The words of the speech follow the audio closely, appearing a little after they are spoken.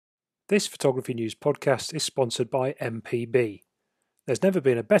This Photography News podcast is sponsored by MPB. There's never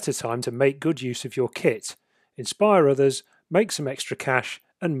been a better time to make good use of your kit, inspire others, make some extra cash,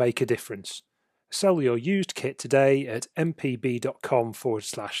 and make a difference. Sell your used kit today at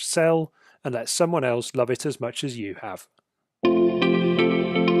mpb.com/sell and let someone else love it as much as you have.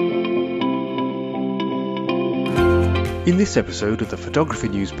 In this episode of the Photography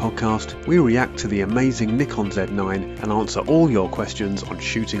News podcast, we react to the amazing Nikon Z9 and answer all your questions on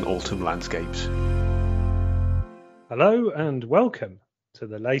shooting autumn landscapes. Hello and welcome to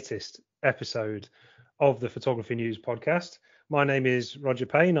the latest episode of the Photography News podcast. My name is Roger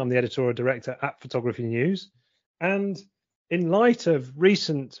Payne. I'm the editorial director at Photography News. And in light of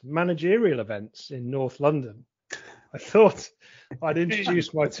recent managerial events in North London, I thought I'd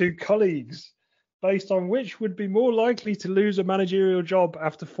introduce my two colleagues based on which would be more likely to lose a managerial job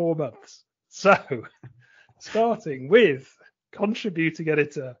after 4 months. So, starting with contributing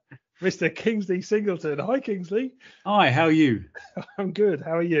editor, Mr. Kingsley Singleton. Hi, Kingsley. Hi, how are you? I'm good.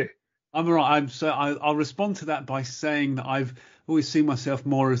 How are you? I'm all right. I'll respond to that by saying that I've always seen myself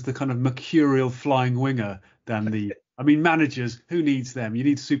more as the kind of mercurial flying winger than managers. Who needs them? You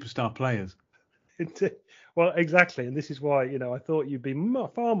need superstar players. Well, exactly, and this is why I thought you'd be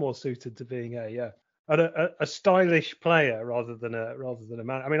far more suited to being a stylish player rather than a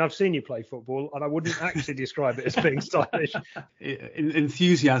man. I mean, I've seen you play football, and I wouldn't actually describe it as being stylish.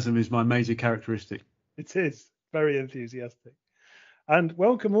 Enthusiasm is my major characteristic. It is very enthusiastic. And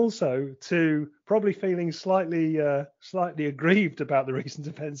welcome also to probably feeling slightly aggrieved about the recent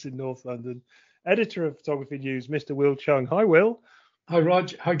events in North London, editor of Photography News, Mr. Will Cheung. Hi, Will. Hi,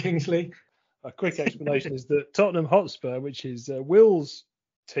 Rog. Hi, Kingsley. A quick explanation is that Tottenham Hotspur, which is Will's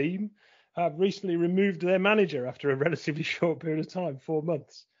team, have recently removed their manager after a relatively short period of time, 4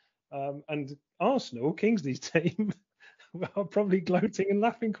 months. And Arsenal, Kingsley's team, are probably gloating and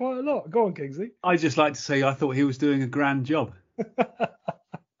laughing quite a lot. Go on, Kingsley. I just like to say I thought he was doing a grand job.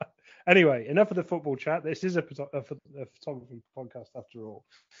 Anyway, enough of the football chat. This is a photography podcast after all.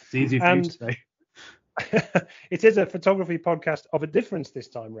 It's easy for you to say. It is a photography podcast of a difference this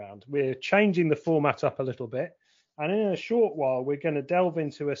time round. We're changing the format up a little bit, and in a short while we're going to delve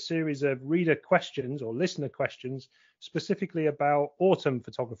into a series of reader questions or listener questions specifically about autumn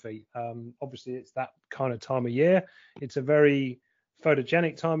photography. Obviously it's that kind of time of year. It's a very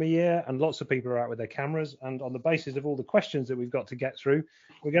photogenic time of year and lots of people are out with their cameras, and on the basis of all the questions that we've got to get through,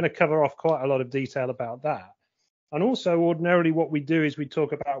 we're going to cover off quite a lot of detail about that. And also, ordinarily, what we do is we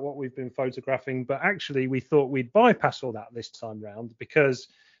talk about what we've been photographing, but actually we thought we'd bypass all that this time round, because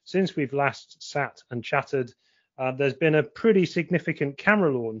since we've last sat and chatted, there's been a pretty significant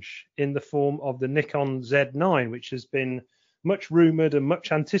camera launch in the form of the Nikon Z9, which has been much rumoured and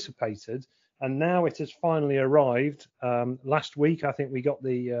much anticipated. And now it has finally arrived. Last week, I think we got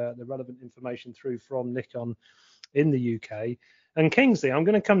the relevant information through from Nikon in the UK. And Kingsley, I'm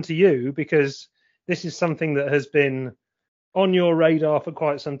going to come to you because this is something that has been on your radar for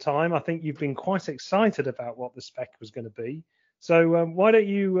quite some time. I think you've been quite excited about what the spec was going to be. So why don't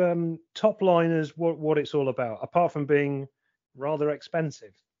you top line us what it's all about, apart from being rather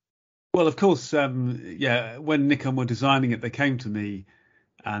expensive? Well, of course, when Nikon were designing it, they came to me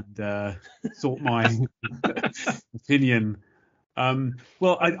and sought my opinion. I mean,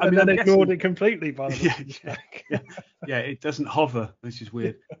 then ignored it completely by the way. Yeah, it doesn't hover, which is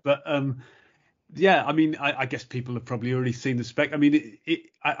weird. But I mean, I guess people have probably already seen the spec. I mean,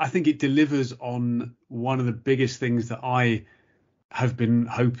 I think it delivers on one of the biggest things that I have been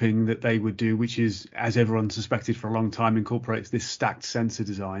hoping that they would do, which is, as everyone suspected for a long time, incorporates this stacked sensor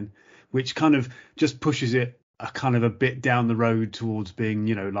design, which kind of just pushes it a bit down the road towards being,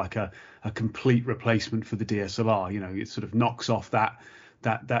 like a complete replacement for the DSLR. It sort of knocks off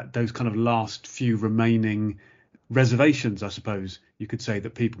those kind of last few remaining reservations, I suppose you could say,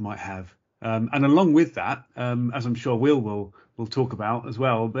 that people might have. And along with that, as I'm sure will talk about as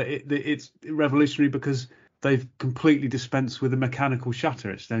well, but it's revolutionary because they've completely dispensed with a mechanical shutter.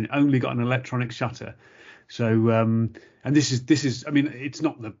 It's only got an electronic shutter. So and this is I mean, it's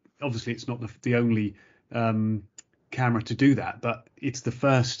not the only camera to do that, but it's the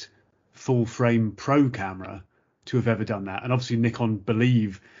first full frame pro camera to have ever done that. And obviously Nikon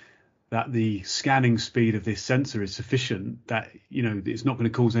believe that the scanning speed of this sensor is sufficient, that it's not going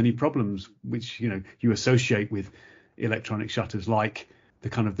to cause any problems which you associate with electronic shutters, like the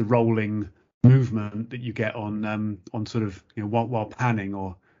kind of the rolling movement that you get on sort of while panning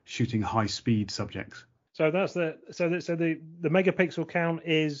or shooting high speed subjects. So that's the megapixel count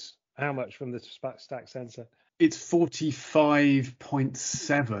is how much from the stack sensor? It's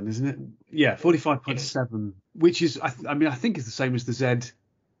 45.7, isn't it? Yeah, 45.7, which is I think is the same as the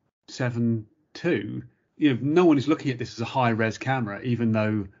 7 II, no one is looking at this as a high res camera, even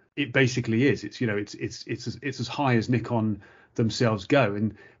though it basically is. It's it's as high as Nikon themselves go,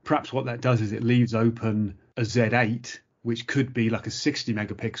 and perhaps what that does is it leaves open a Z8, which could be like a 60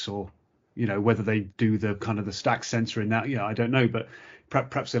 megapixel. Whether they do the kind of the stack sensor in that, I don't know, but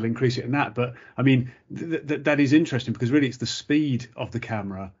perhaps they'll increase it in that. But I mean, that is interesting, because really it's the speed of the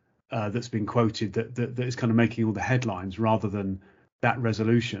camera that's been quoted that is kind of making all the headlines, rather than that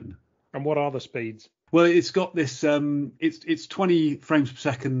resolution. And what are the speeds? Well, it's got this. It's 20 frames per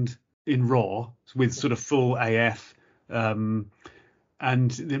second in RAW with sort of full AF, and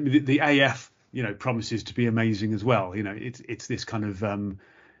the AF, promises to be amazing as well. It's this kind of.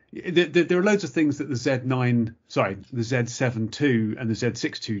 There are loads of things that the Z7 II and the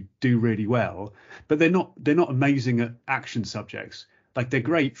Z6 II do really well, but they're not amazing at action subjects. Like, they're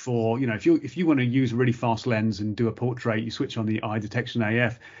great for, if you want to use a really fast lens and do a portrait, you switch on the eye detection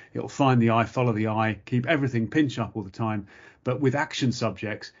AF, it'll find the eye, follow the eye, keep everything pinch up all the time. But with action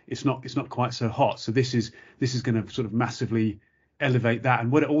subjects, it's not quite so hot. So this is going to sort of massively elevate that. And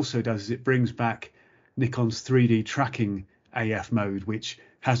what it also does is it brings back Nikon's 3D tracking AF mode, which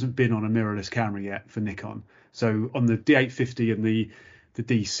hasn't been on a mirrorless camera yet for Nikon. So on the D850 and the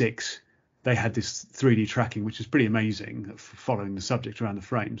D6, they had this 3D tracking, which is pretty amazing, following the subject around the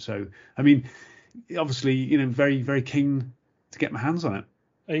frame. So, I mean, obviously, very, very keen to get my hands on it.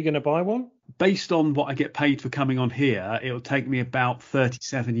 Are you going to buy one? Based on what I get paid for coming on here, it'll take me about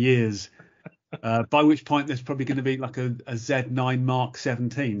 37 years, by which point there's probably going to be like a Z9 Mark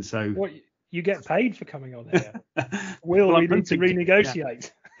 17. So what, you get paid for coming on here? Will we need to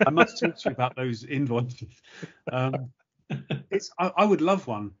renegotiate? Yeah. I must talk to you about those invoices. I would love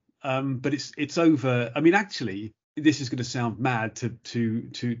one. But it's over. I mean, actually, this is going to sound mad to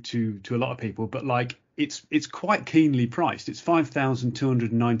a lot of people, but like it's quite keenly priced. It's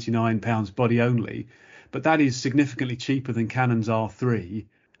 £5,299 body only, but that is significantly cheaper than Canon's R3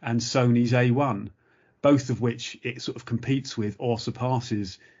 and Sony's A1, both of which it sort of competes with or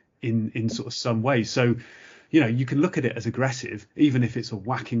surpasses in sort of some ways. So, you can look at it as aggressive, even if it's a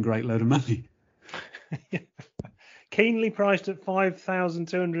whacking great load of money. Keenly priced at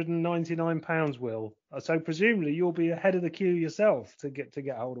 £5,299, Will. So presumably you'll be ahead of the queue yourself to get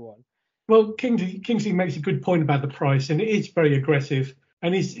hold of one. Well, Kingsley makes a good point about the price, and it is very aggressive.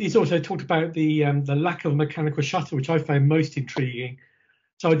 And he's also talked about the lack of mechanical shutter, which I found most intriguing.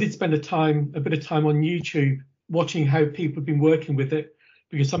 So I did spend a bit of time on YouTube watching how people have been working with it,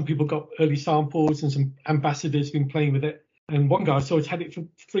 because some people got early samples and some ambassadors have been playing with it. And one guy I saw has had it for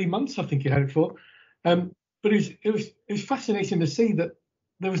 3 months, I think he had it for. But it was fascinating to see that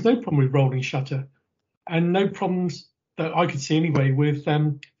there was no problem with rolling shutter, and no problems that I could see anyway with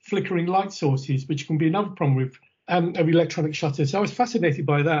flickering light sources, which can be another problem with of electronic shutter. So I was fascinated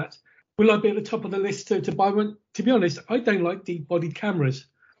by that. Will I be at the top of the list to buy one? To be honest, I don't like deep-bodied cameras.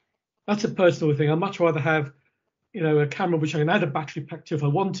 That's a personal thing. I'd much rather have, a camera which I can add a battery pack to if I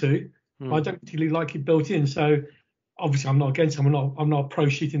want to. I don't particularly like it built in. So obviously I'm not against them. I'm not pro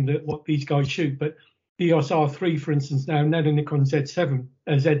shooting what these guys shoot, but the EOS R3, for instance, now the Nikon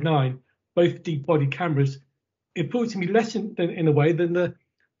Z9, both deep-body cameras, it puts me less in a way than the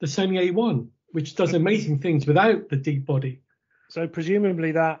Sony A1, which does amazing things without the deep body. So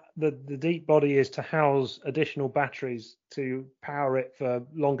presumably that the deep body is to house additional batteries to power it for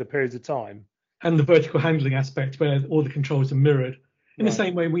longer periods of time. And the vertical handling aspect, where all the controls are mirrored. In the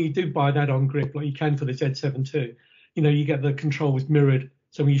same way, when you do buy an add-on grip, like you can for the Z7 II, you get the controls mirrored.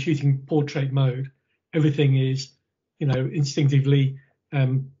 So when you're shooting portrait mode, everything is, instinctively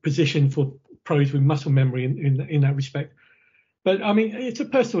positioned for pros with muscle memory in that respect. But I mean, it's a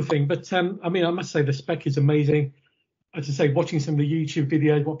personal thing. But I must say the spec is amazing. As I say, watching some of the YouTube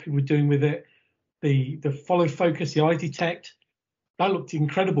videos, what people were doing with it, the follow focus, the eye detect, that looked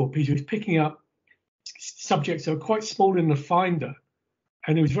incredible, because it was picking up subjects that are quite small in the finder,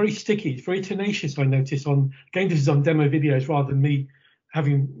 and it was very sticky. It's very tenacious. I noticed again, this is on demo videos rather than me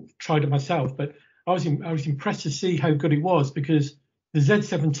having tried it myself, but I was impressed to see how good it was, because the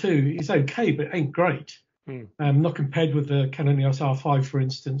Z7 II is okay, but it ain't great. Not compared with the Canon EOS R5, for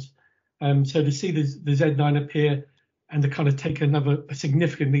instance. So to see the Z9 appear and to kind of take a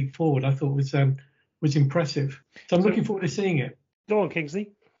significant leap forward, I thought was impressive. So I'm looking forward to seeing it. Go on,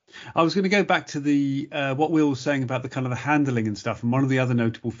 Kingsley. I was going to go back to the what Will was saying about the kind of the handling and stuff. And one of the other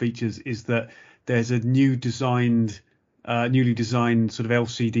notable features is that there's a newly designed sort of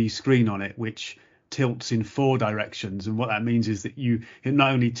LCD screen on it, which tilts in 4 directions. And what that means is that it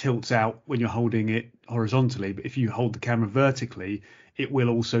not only tilts out when you're holding it horizontally, but if you hold the camera vertically, it will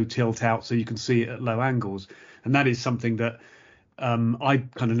also tilt out so you can see it at low angles. And that is something that I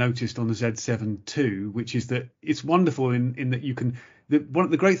kind of noticed on the Z7 too, which is that it's wonderful in that you can. One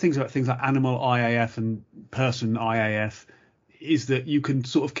of the great things about things like animal IAF and person IAF is that you can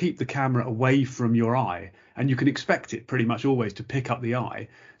sort of keep the camera away from your eye, and you can expect it pretty much always to pick up the eye.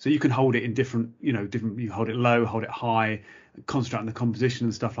 So you can hold it in different. You hold it low, hold it high, concentrate on the composition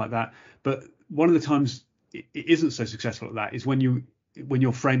and stuff like that. But one of the times it isn't so successful at that is when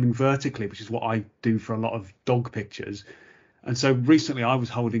you're framing vertically, which is what I do for a lot of dog pictures. And so recently I was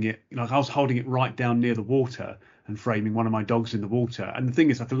holding it right down near the water and framing one of my dogs in the water. And the thing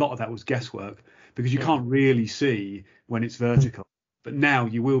is, like, a lot of that was guesswork because you can't really see when it's vertical. But now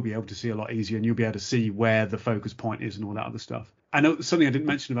you will be able to see a lot easier, and you'll be able to see where the focus point is and all that other stuff. And something I didn't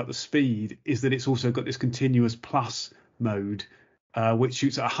mention about the speed is that it's also got this continuous plus mode, which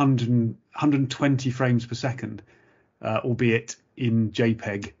shoots at 120 frames per second, albeit in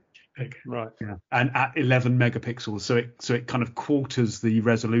JPEG. Right. Yeah. And at 11 megapixels, so it kind of quarters the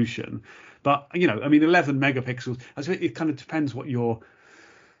resolution. But 11 megapixels. It kind of depends what you're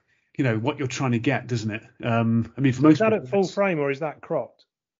trying to get, doesn't it? For most. Is that at full frame or is that cropped?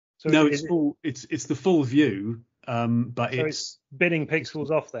 So no, it's full. It's the full view. But so it's bidding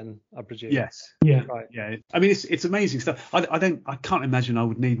pixels off then, I presume. Yes. Yeah. Right. Yeah. It's amazing stuff. I can't imagine I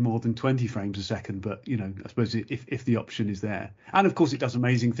would need more than 20 frames a second, but I suppose if the option is there, and of course it does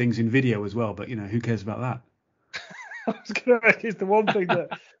amazing things in video as well. But who cares about that? I was going to ask, it's the one thing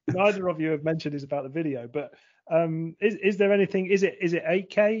that neither of you have mentioned is about the video. But is there anything? Is it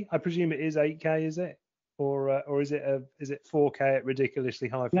 8K? I presume it is 8K. Is it, or is it 4K at ridiculously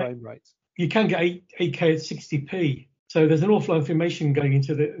high frame rates? You can get 8K at 60p. So there's an awful lot of information going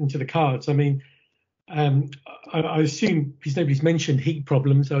into the cards. I assume, because nobody's mentioned heat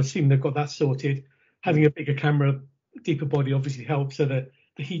problems, I assume they've got that sorted. Having a bigger camera, deeper body obviously helps, so that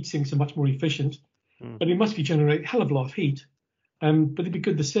the heat sinks are much more efficient. But it must be generating a hell of a lot of heat. But it'd be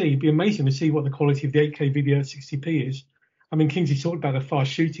good to see. It'd be amazing to see what the quality of the 8K video at 60p is. Kingsley talked about the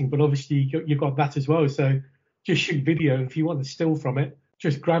fast shooting, but obviously you've got that as well. So just shoot video. If you want a still from it,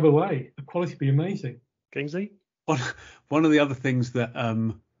 just grab away. The quality would be amazing. Kingsley? One of the other things that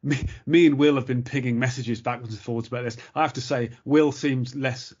me and Will have been pinging messages backwards and forwards about this. I have to say, Will seems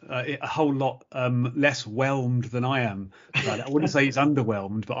a whole lot less whelmed than I am about it. I wouldn't say he's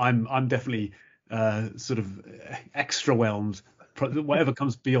underwhelmed, but I'm definitely sort of extra whelmed. Whatever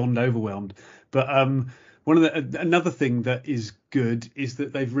comes beyond overwhelmed. But another thing that is good is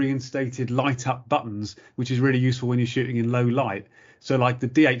that they've reinstated light up buttons, which is really useful when you're shooting in low light. So like the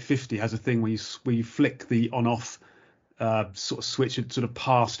D850 has a thing where you flick the on off sort of switch it sort of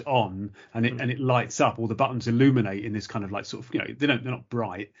passed on, and it lights up. All the buttons illuminate in this kind of like sort of they're not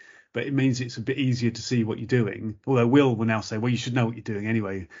bright, but it means it's a bit easier to see what you're doing. Although Will now say, well, you should know what you're doing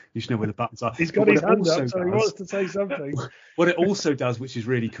anyway. You should know where the buttons are. He's got his hand up, so he wants to say something. What it also does, which is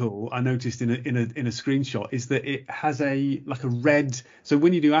really cool, I noticed in a screenshot, is that it has a red. So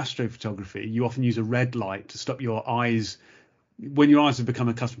when you do astrophotography, you often use a red light to stop your eyes. When your eyes have become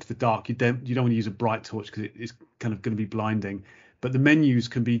accustomed to the dark, you don't want to use a bright torch because it's kind of going to be blinding. But the menus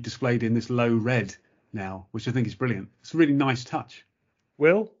can be displayed in this low red now, which I think is brilliant. It's a really nice touch.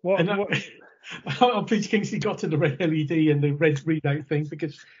 Will, I'm pleased Kingsley got to the red LED and the red readout thing,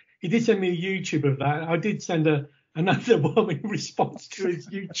 because he did send me a YouTube of that. I did send an underwhelming response to his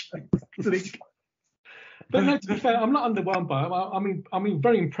YouTube link. But no, to be fair, I'm not underwhelmed by it. I'm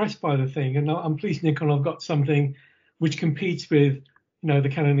very impressed by the thing, and I'm pleased Nikon have got something which competes with the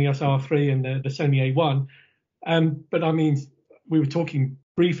Canon EOS R3 and the Sony A1. But we were talking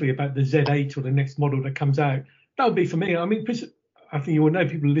briefly about the Z8 or the next model that comes out. That would be for me. I think you will know,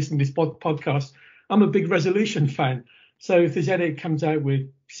 people listening to this podcast, I'm a big resolution fan. So if the Z8 comes out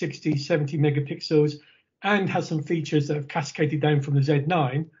with 60, 70 megapixels and has some features that have cascaded down from the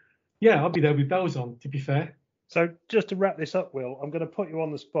Z9, I'll be there with bells on, to be fair. So just to wrap this up, Will, I'm going to put you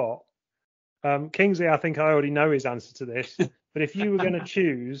on the spot. Kingsley, I think I already know his answer to this. But if you were going to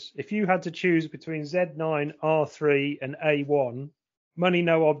choose, if you had to choose between Z9, R3 and A1, money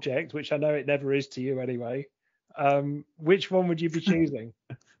no object, which I know it never is to you anyway, which one would you be choosing?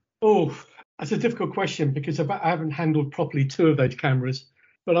 Oh, that's a difficult question, because I haven't handled properly two of those cameras,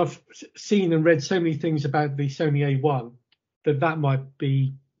 but I've seen and read so many things about the Sony A1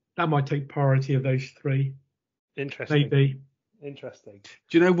 that might take priority of those three. Interesting. Maybe. Interesting.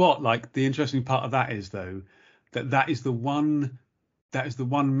 Do you know what? Like, the interesting part of that is, though, that is the one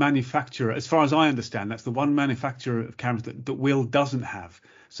manufacturer, as far as I understand, that's the one manufacturer of cameras that Will doesn't have.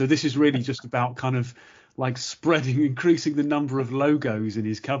 So this is really just about kind of like increasing the number of logos in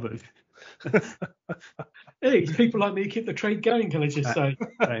his cupboard. Hey, it's people like me who keep the trade going, can I just say?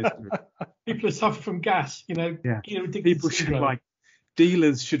 People who suffer from gas, Yeah. gear addicted People should syndrome.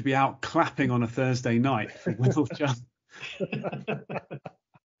 dealers should be out clapping on a Thursday night for Will Cheung.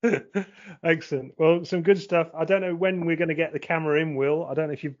 Excellent. Well, some good stuff. I don't know when we're going to get the camera in, Will. I don't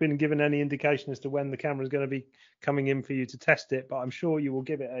know if you've been given any indication as to when the camera is going to be coming in for you to test it, but I'm sure you will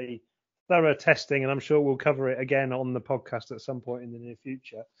give it a thorough testing, and I'm sure we'll cover it again on the podcast at some point in the near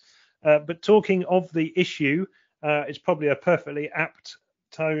future. But talking of the issue, it's probably a perfectly apt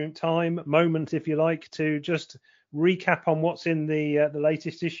moment, if you like, to just recap on what's in the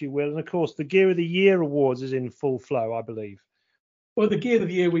latest issue, Will. And of course, the Gear of the Year Awards is in full flow, I believe. Well, the Gear of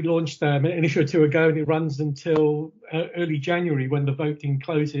the Year we launched an issue or two ago, and it runs until early January when the voting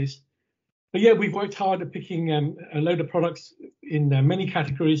closes. But yeah, we've worked hard at picking a load of products in many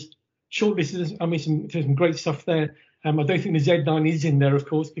categories. Shortlisted, I mean, some great stuff there. I don't think the Z9 is in there, of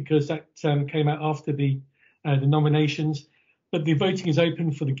course, because that came out after the nominations. But the voting is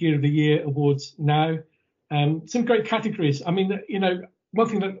open for the Gear of the Year Awards now. Some great categories. I mean, one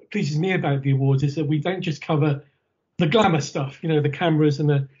thing that pleases me about the awards is that we don't just cover the glamour stuff, the cameras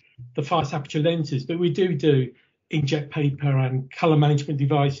and the fast aperture lenses, but we do inkjet paper and color management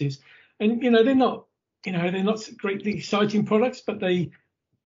devices. And, they're not greatly exciting products, but they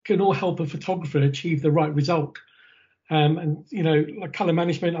can all help a photographer achieve the right result. Like color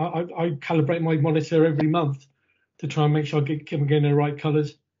management, I calibrate my monitor every month to try and make sure I'm getting the right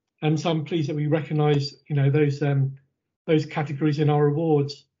colors. And so I'm pleased that we recognize, those categories in our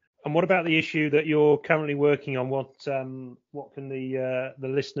awards. And what about the issue that you're currently working on? What can the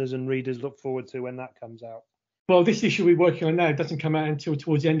listeners and readers look forward to when that comes out? Well, this issue we're working on now doesn't come out until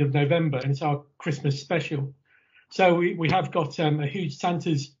towards the end of November, and it's our Christmas special. So we have got a huge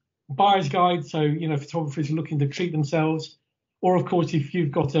Santa's buyer's guide. So, photographers are looking to treat themselves. Or, of course, if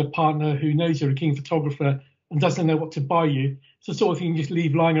you've got a partner who knows you're a keen photographer and doesn't know what to buy you, it's the sort of thing you just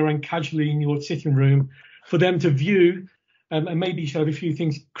leave lying around casually in your sitting room for them to view. And maybe you should have a few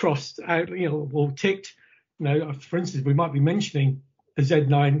things crossed out, or ticked. For instance, we might be mentioning the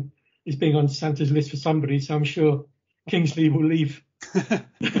Z9 is being on Santa's list for somebody. So I'm sure Kingsley will leave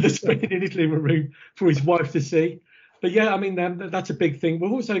the screen in his living room for his wife to see. But yeah, I mean, that's a big thing.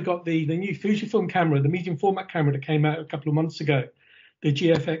 We've also got the new Fujifilm camera, the medium format camera that came out a couple of months ago, the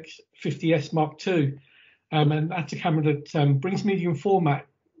GFX 50S Mark II. And that's a camera that brings medium format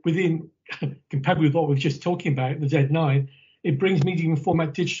within, compared with what we're just talking about, the Z9, it brings medium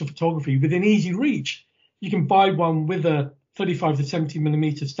format digital photography within easy reach. You can buy one with a 35 to 70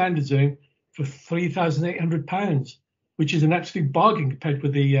 millimeter standard zoom for £3,800, which is an absolute bargain compared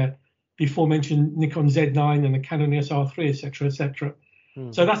with the aforementioned Nikon Z9 and the Canon SR3, etc., etc.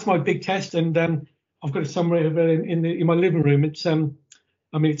 So that's my big test, and I've got it somewhere in my living room. It's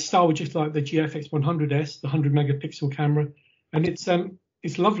it's styled just like the GFX 100S, the 100 megapixel camera, and it's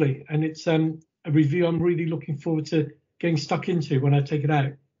lovely, and it's a review I'm really looking forward to getting stuck into when I take it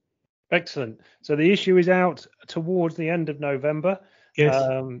out. Excellent. So the issue is out towards the end of November. Yes.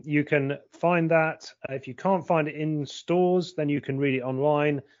 You can find that. If you can't find it in stores, then you can read it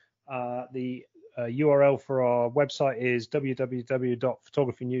online. The URL for our website is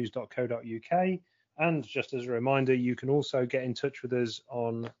www.photographynews.co.uk. And just as a reminder, you can also get in touch with us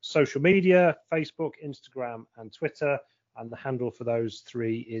on social media, Facebook, Instagram, and Twitter. And the handle for those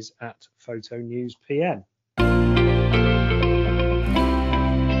three is @PhotoNewsPN.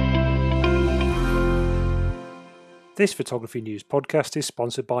 This Photography News podcast is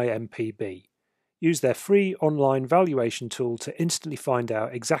sponsored by MPB. Use their free online valuation tool to instantly find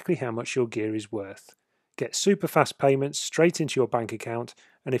out exactly how much your gear is worth. Get super fast payments straight into your bank account,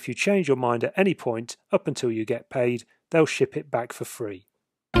 and if you change your mind at any point up until you get paid, they'll ship it back for free.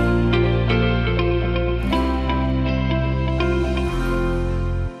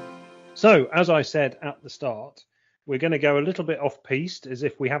 So, as I said at the start, we're going to go a little bit off-piste, as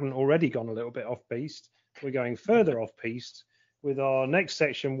if we haven't already gone a little bit off-piste. We're going further off-piste with our next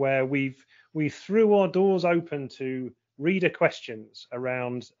section where we threw our doors open to reader questions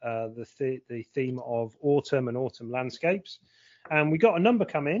around the theme of autumn and autumn landscapes. And we got a number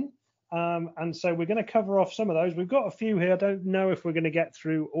come in, and so we're going to cover off some of those. We've got a few here. I don't know if we're going to get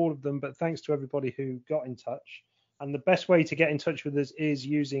through all of them, but thanks to everybody who got in touch. And the best way to get in touch with us is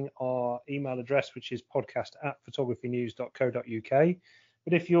using our email address, which is podcast@photographynews.co.uk.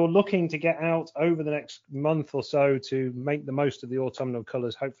 But if you're looking to get out over the next month or so to make the most of the autumnal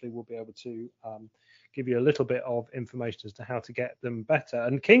colours, hopefully we'll be able to give you a little bit of information as to how to get them better.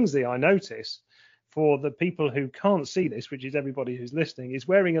 And Kingsley, I notice, for the people who can't see this, which is everybody who's listening, is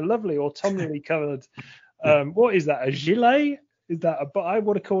wearing a lovely autumnally coloured, what is that, a gilet? Is that I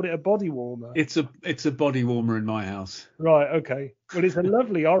would have called it a body warmer. It's a body warmer in my house. Right. Okay. Well, it's a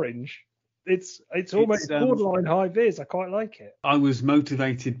lovely orange. It's almost borderline high vis. I quite like it. I was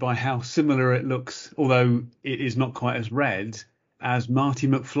motivated by how similar it looks, although it is not quite as red as Marty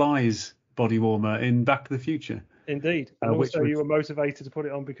McFly's body warmer in Back to the Future. Indeed. And also you were motivated to put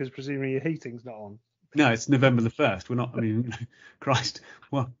it on because presumably your heating's not on. No, it's November the 1st. We're not, I mean, Christ,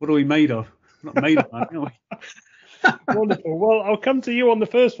 what are we made of? We're not made of that, are we? Wonderful. Well, I'll come to you on the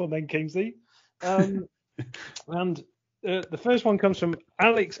first one then, Kingsley. The first one comes from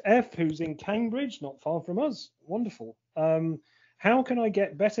Alex F, who's in Cambridge, not far from us. Wonderful. How can I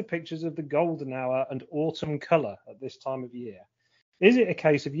get better pictures of the golden hour and autumn colour at this time of year? Is it a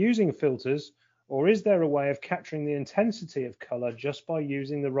case of using filters, or is there a way of capturing the intensity of colour just by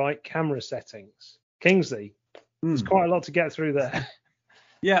using the right camera settings? Kingsley, there's quite a lot to get through there.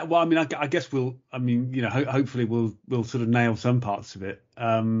 Yeah, well, I mean, I guess hopefully we'll sort of nail some parts of it.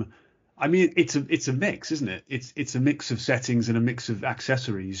 I mean, it's a mix, isn't it? It's a mix of settings and a mix of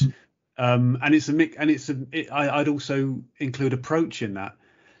accessories, and it's a mix. And I'd also include approach in that,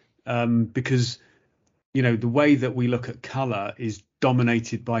 because the way that we look at color is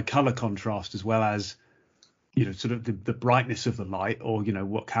dominated by color contrast as well as sort of the brightness of the light, or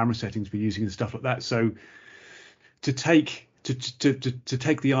what camera settings we're using and stuff like that. So to take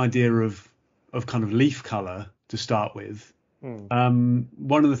the idea of kind of leaf color to start with. One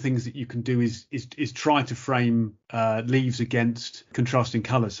of the things that you can do is try to frame leaves against contrasting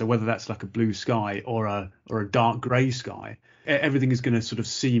colours. So whether that's like a blue sky or a dark grey sky, everything is going to sort of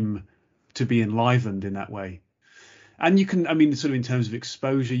seem to be enlivened in that way. And you can, I mean, sort of in terms of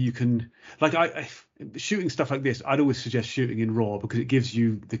exposure, you can, like shooting stuff like this, I'd always suggest shooting in RAW because it gives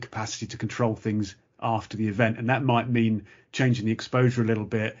you the capacity to control things after the event, and that might mean changing the exposure a little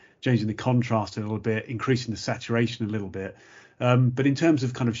bit, changing the contrast a little bit, increasing the saturation a little bit. But in terms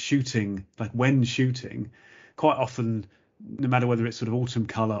of kind of shooting, like when shooting, quite often, no matter whether it's sort of autumn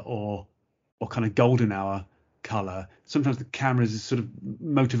colour or kind of golden hour colour, sometimes the camera is sort of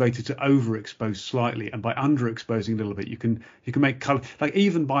motivated to overexpose slightly, and by underexposing a little bit, you can make colour, like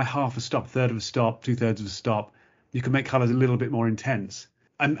even by half a stop, third of a stop, 2/3 of a stop, you can make colours a little bit more intense.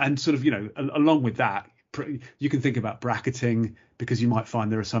 And sort of, along with that, you can think about bracketing, because you might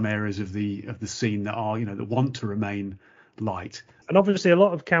find there are some areas of the scene that are, that want to remain light. And obviously a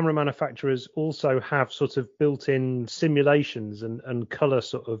lot of camera manufacturers also have sort of built-in simulations and color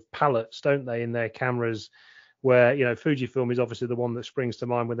sort of palettes, don't they, in their cameras, where Fujifilm is obviously the one that springs to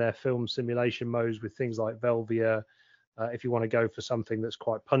mind with their film simulation modes with things like Velvia, if you want to go for something that's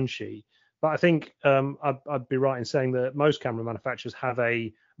quite punchy. But I think I'd be right in saying that most camera manufacturers have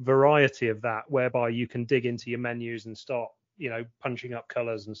a variety of that, whereby you can dig into your menus and start, punching up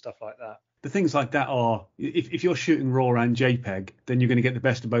colors and stuff like that. The things like that are, if you're shooting RAW and JPEG, then you're going to get the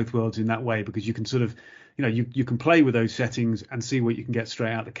best of both worlds in that way, because you can sort of, you can play with those settings and see what you can get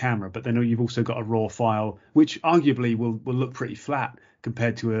straight out the camera. But then you've also got a RAW file, which arguably will look pretty flat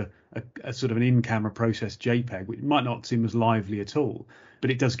compared to a sort of an in-camera processed JPEG, which might not seem as lively at all, but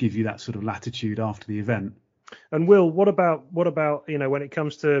it does give you that sort of latitude after the event. And Will, what about when it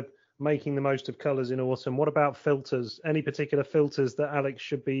comes to making the most of colours in autumn, what about filters? Any particular filters that Alex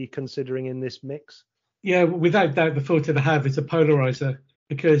should be considering in this mix? Yeah, without doubt, the filter to have is a polarizer,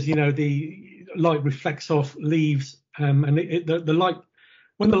 because the light reflects off leaves, and the light,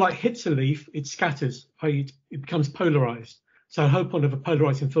 when the light hits a leaf, it scatters, it becomes polarized. So a whole point of a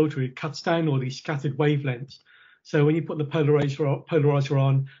polarizing filter, it cuts down all these scattered wavelengths. So when you put the polarizer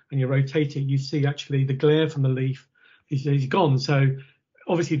on and you rotate it, you see actually the glare from the leaf is gone. So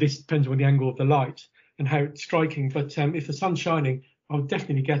obviously this depends on the angle of the light and how it's striking. But if the sun's shining, I'll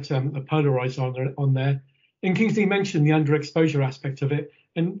definitely get a polarizer on there. And Kingsley mentioned the underexposure aspect of it.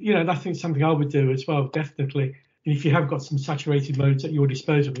 And, that's something I would do as well, definitely. And if you have got some saturated modes at your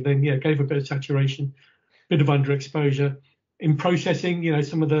disposal, then, go for a bit of saturation, bit of underexposure. In processing,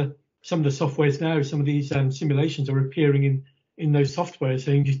 some of the softwares now, some of these simulations are appearing in those softwares,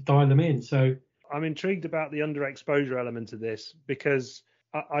 so you can just dial them in. So I'm intrigued about the underexposure element of this, because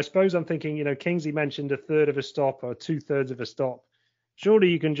I suppose I'm thinking, Kingsley mentioned 1/3 of a stop or 2/3 of a stop. Surely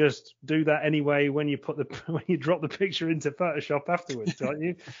you can just do that anyway when you when you drop the picture into Photoshop afterwards, don't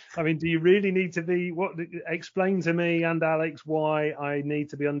you? I mean, do you really need to be explain to me and Alex why I need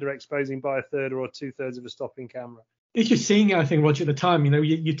to be underexposing by 1/3 or 2/3 of a stop in camera? It's just seeing it, I think, Roger, at the time.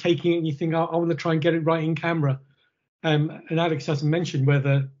 You're taking it and you think, I want to try and get it right in camera. And Alex hasn't mentioned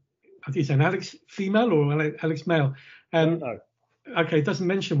whether, I think it's an Alex female or Alex male. No. Okay, it doesn't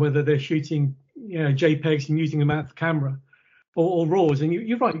mention whether they're shooting JPEGs and using them out of the camera or RAWs. And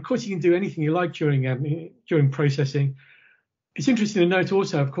you're right, of course you can do anything you like during processing. It's interesting to note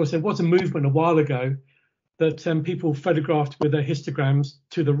also, of course, there was a movement a while ago that people photographed with their histograms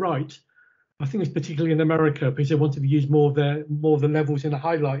to the right. I think it's particularly in America because they wanted to use more of the levels in the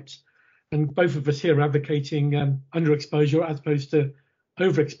highlights. And both of us here are advocating underexposure as opposed to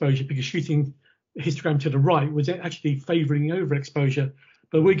overexposure, because shooting the histogram to the right was actually favouring overexposure.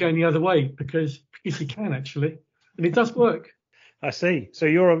 But we're going the other way because you can actually, and it does work. I see. So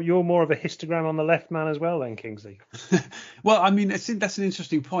you're more of a histogram on the left man as well, then, Kingsley. Well, I mean, that's an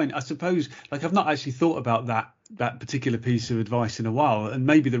interesting point. I suppose, like, I've not actually thought about that particular piece of advice in a while, and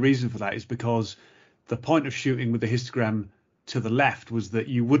maybe the reason for that is because the point of shooting with the histogram to the left was that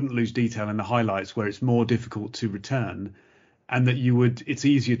you wouldn't lose detail in the highlights where it's more difficult to return, and that it's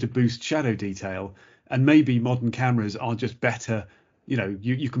easier to boost shadow detail. And maybe modern cameras are just better. You know,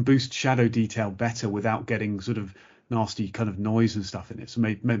 you can boost shadow detail better without getting sort of nasty kind of noise and stuff in it. So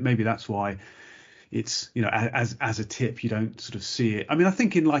maybe that's why it's, you know, as a tip, you don't sort of see it. I mean, I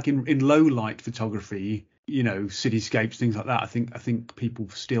think in low light photography, you know, cityscapes, things like that, I think people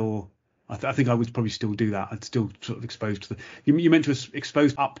still, I think I would probably still do that. I'd still sort of expose to you meant to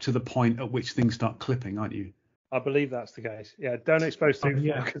expose up to the point at which things start clipping, aren't you? I believe that's the case. Yeah, don't expose too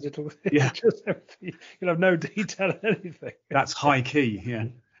far because it'll just you'll have no detail in anything. That's high key, yeah.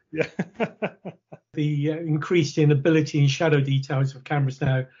 Yeah. The increase in ability in shadow details of cameras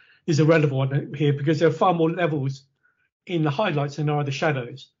now is a relevant one here, because there are far more levels in the highlights than there are the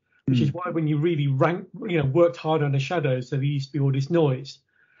shadows, which is why when you really worked hard on the shadows, there used to be all this noise.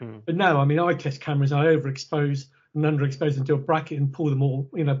 But now, I mean, I test cameras, I overexpose and underexpose into a bracket and pull them all,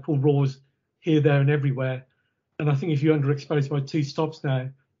 pull raws here, there, and everywhere. And I think if you underexpose by 2 stops now,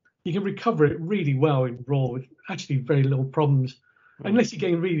 you can recover it really well in RAW with actually very little problems, unless you're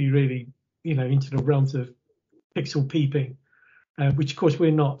getting really, really, into the realms of pixel peeping, which of course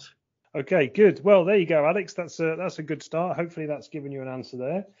we're not. Okay, good. Well, there you go, Alex. That's a good start. Hopefully that's given you an answer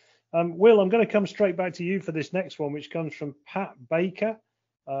there. Will, I'm going to come straight back to you for this next one, which comes from Pat Baker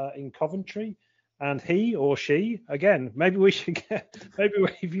in Coventry. And he or she, again, maybe we should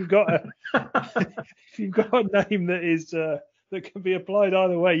if you've got a name that is that can be applied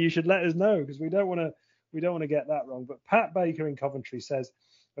either way, you should let us know, because we don't want to get that wrong. But Pat Baker in Coventry says,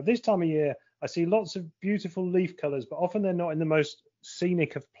 at this time of year, I see lots of beautiful leaf colours, but often they're not in the most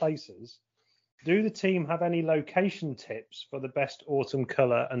scenic of places. Do the team have any location tips for the best autumn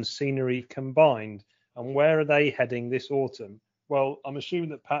colour and scenery combined? And where are they heading this autumn? Well, I'm assuming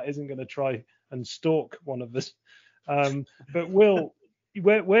that Pat isn't going to try and stalk one of us. But Will,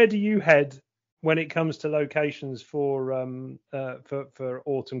 where do you head when it comes to locations for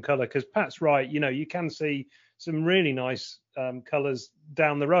autumn colour? Because Pat's right, you can see some really nice colours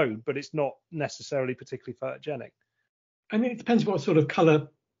down the road, but it's not necessarily particularly photogenic. And it depends what sort of colour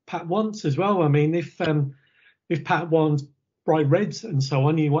Pat wants as well. I mean, if Pat wants bright reds and so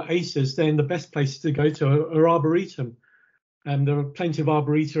on, you want aces, then the best places to go to are arboretum. There are plenty of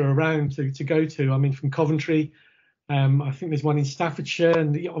arboreta around to go to. I mean, from Coventry, I think there's one in Staffordshire,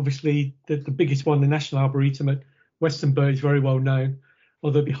 and obviously the biggest one, the National Arboretum at Westonbirt, is very well known,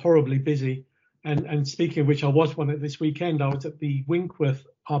 although it'd be horribly busy. And speaking of which, I was one at this weekend. I was at the Winkworth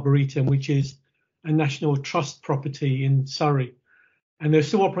Arboretum, which is a National Trust property in Surrey, and they're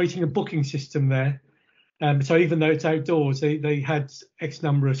still operating a booking system there. So even though it's outdoors, they had X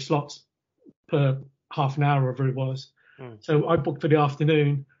number of slots per half an hour, whatever it was. So I booked for the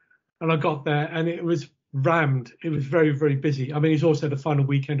afternoon, and I got there, and it was rammed. It was very, very busy. I mean, it's also the final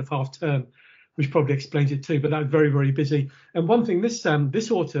weekend of half term, which probably explains it too. But that was very, very busy. And one thing this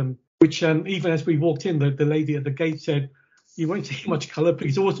autumn, which even as we walked in, the lady at the gate said, "You won't see much colour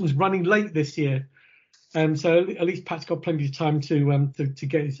because autumn's running late this year." So at least Pat's got plenty of time to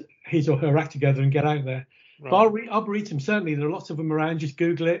get his or her act together and get out there. Right. But Arboretum, certainly there are lots of them around. Just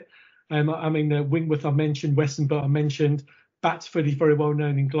Google it. I mean, Winkworth I mentioned, Westonbirt I mentioned, Batsford is very well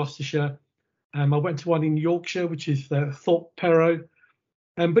known in Gloucestershire. I went to one in Yorkshire, which is Thorpe Perrow.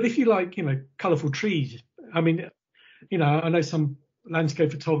 But if you like, colourful trees, I mean, I know some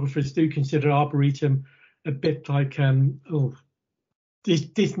landscape photographers do consider Arboretum a bit like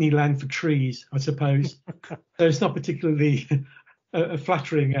Disneyland for trees, I suppose. So it's not particularly a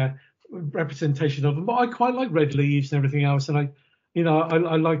flattering representation of them. But I quite like red leaves and everything else, and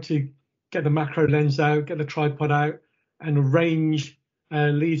I like to get the macro lens out, get the tripod out, and arrange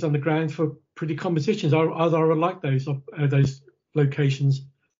leaves on the ground for pretty compositions. I like those locations.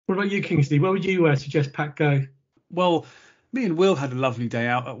 What about you, Kingsley? Where would you suggest Pat go? Well, me and Will had a lovely day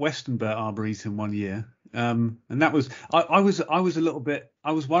out at Westonbirt Arboretum one year, and that was I was a little bit,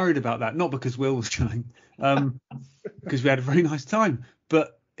 I was worried about that, not because Will was going, because we had a very nice time,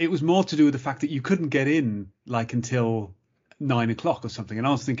 but it was more to do with the fact that you couldn't get in until 9 o'clock or something, and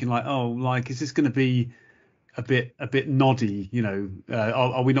I was thinking like, oh, like, is this going to be a bit noddy,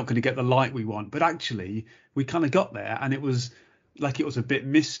 are we not going to get the light we want? But actually we kind of got there, and it was a bit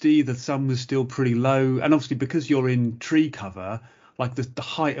misty, the sun was still pretty low, and obviously because you're in tree cover, like the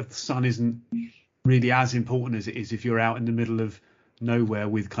height of the sun isn't really as important as it is if you're out in the middle of nowhere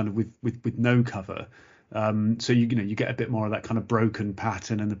with no cover. So you get a bit more of that kind of broken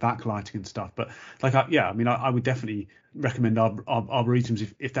pattern and the backlighting and stuff. But I would definitely recommend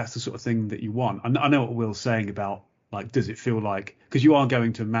arboretums if that's the sort of thing that you want. I know what Will's saying about, like, does it feel like, because you are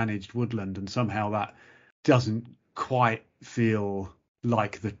going to managed woodland, and somehow that doesn't quite feel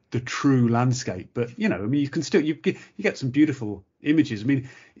like the true landscape. But you can still you get some beautiful images. I mean,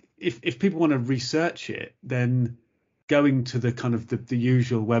 if people want to research it, then going to the kind of the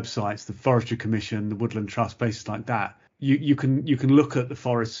usual websites, the Forestry Commission, the Woodland Trust, places like that, you can look at the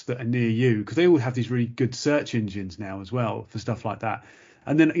forests that are near you, because they all have these really good search engines now as well for stuff like that.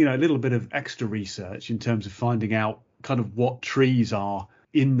 And then a little bit of extra research in terms of finding out kind of what trees are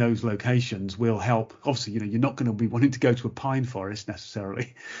in those locations will help. Obviously, you're not going to be wanting to go to a pine forest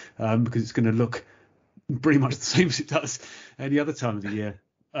necessarily, because it's going to look pretty much the same as it does any other time of the year.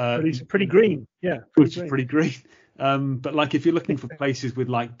 Pretty green, yeah. Pretty green. But like, if you're looking for places with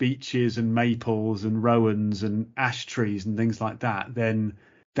like beeches and maples and rowans and ash trees and things like that, then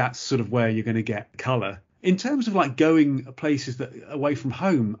that's sort of where you're going to get colour. In terms of like going places that away from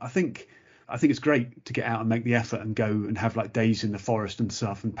home, I think it's great to get out and make the effort and go and have like days in the forest and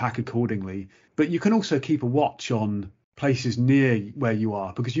stuff and pack accordingly. But you can also keep a watch on places near where you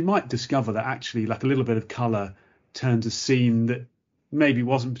are, because you might discover that actually like a little bit of colour turns a scene that maybe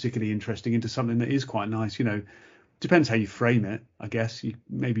wasn't particularly interesting into something that is quite nice. Depends how you frame it, I guess. You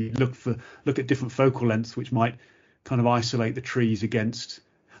maybe look at different focal lengths, which might kind of isolate the trees against.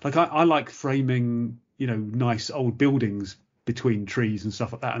 Like I like framing, nice old buildings between trees and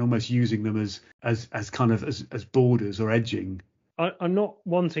stuff like that, and almost using them as kind of as borders or edging. I'm not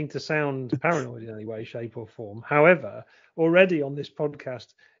wanting to sound paranoid in any way, shape or form. However, already on this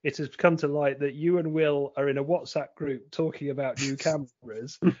podcast, it has come to light that you and Will are in a WhatsApp group talking about new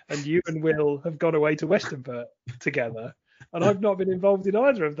cameras, and you and Will have gone away to Westernburt together, and I've not been involved in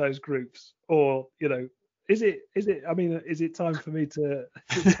either of those groups. Or, is it? I mean, is it time for me to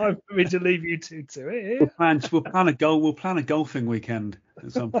leave you two to it? We'll plan a golfing weekend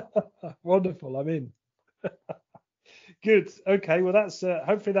at some point. Wonderful, I'm in. Good. Okay. Well, that's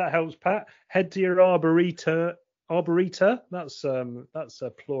hopefully that helps, Pat. Head to your arboreta. That's a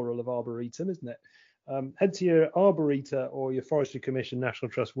plural of arboretum, isn't it? Head to your arboreta or your Forestry Commission,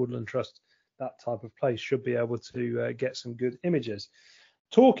 National Trust, Woodland Trust. That type of place should be able to get some good images.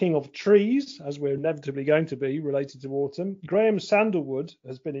 Talking of trees, as we're inevitably going to be related to autumn, Graham Sandalwood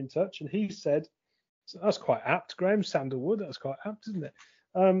has been in touch, and he said, so that's quite apt. Graham Sandalwood. That's quite apt, isn't it?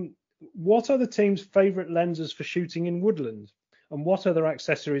 What are the team's favourite lenses for shooting in woodland, and what other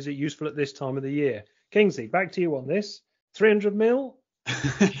accessories are useful at this time of the year? Kingsley, back to you on this. 300mm?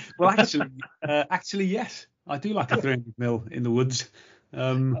 Well, actually, yes. I do like a 300mm in the woods.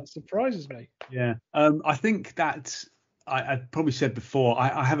 That surprises me. Yeah. I think that I probably said before,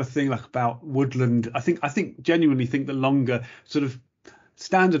 I have a thing like about woodland. I genuinely think the longer sort of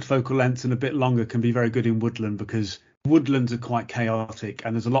standard focal lengths and a bit longer can be very good in woodland, because woodlands are quite chaotic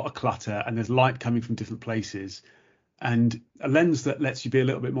and there's a lot of clutter and there's light coming from different places, and a lens that lets you be a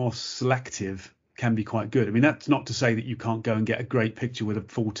little bit more selective can be quite good. I mean, that's not to say that you can't go and get a great picture with a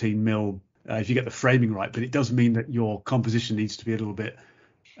 14mm if you get the framing right, but it does mean that your composition needs to be a little bit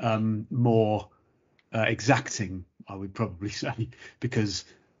more exacting, I would probably say, because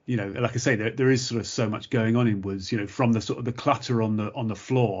like I say, there is sort of so much going on in woods, from the sort of the clutter on the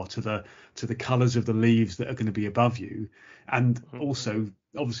floor to the colours of the leaves that are going to be above you, and also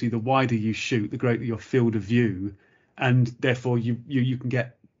obviously the wider you shoot, the greater your field of view, and therefore you can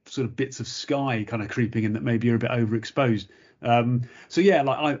get sort of bits of sky kind of creeping in that maybe you're a bit overexposed. So yeah,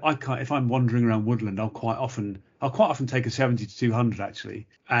 like I can't, if I'm wandering around woodland, I'll quite often take a 70-200 actually,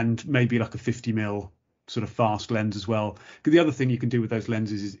 and maybe like a 50mm sort of fast lens as well. Because the other thing you can do with those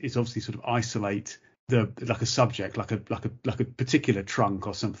lenses is obviously sort of isolate like a subject, like a particular trunk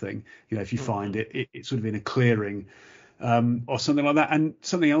or something. If you find it's sort of in a clearing or something like that. And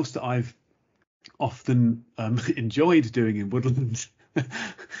something else that I've often enjoyed doing in woodland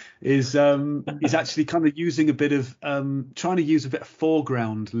is actually kind of using a bit of trying to use a bit of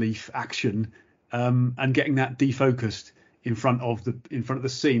foreground leaf action and getting that defocused in front of the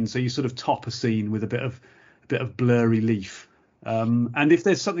scene, so you sort of top a scene with a bit of blurry leaf. And if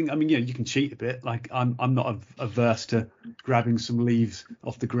there's something, I mean, you can cheat a bit. Like I'm not averse to grabbing some leaves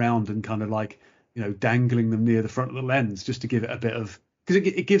off the ground and kind of like dangling them near the front of the lens just to give it a bit of, because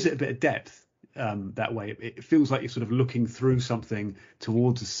it gives it a bit of depth. That way it feels like you're sort of looking through something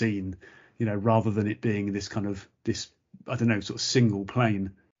towards a scene, rather than it being this kind of I don't know, sort of single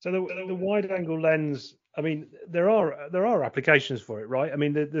plane. So the wide angle lens, I mean, there are applications for it, right? I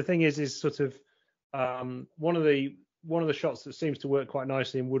mean, the thing is sort of one of the shots that seems to work quite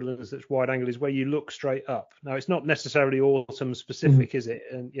nicely in woodlands that's wide angle is where you look straight up. Now, it's not necessarily autumn specific, is it?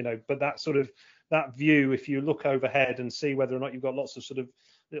 And but that view, if you look overhead and see whether or not you've got lots of sort of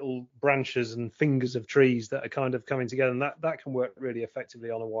little branches and fingers of trees that are kind of coming together, and that can work really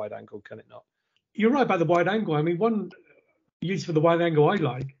effectively on a wide angle, can it not? You're right about the wide angle. I mean, one use for the wide angle I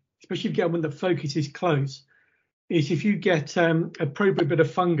like, especially if you get when the focus is close, is if you get appropriate bit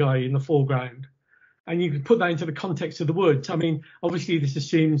of fungi in the foreground, and you can put that into the context of the woods. I mean, obviously this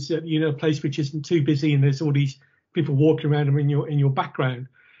assumes that a place which isn't too busy and there's all these people walking around in your background.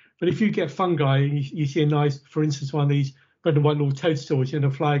 But if you get fungi, you see a nice, for instance, one of these red and white little toadstools in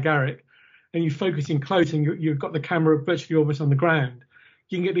a fly agaric, and you focus in close and you've got the camera virtually almost on the ground,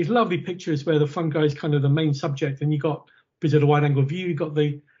 you can get these lovely pictures where the fungi is kind of the main subject, and you've got a wide angle view, you've got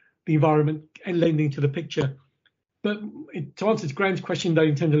the environment lending to the picture. But to answer Graham's question, though,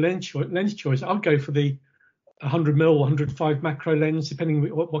 in terms of lens choice, I'll go for the 100mm or 105 macro lens,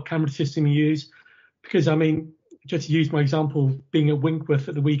 depending on what camera system you use. Because, I mean, just to use my example, being at Winkworth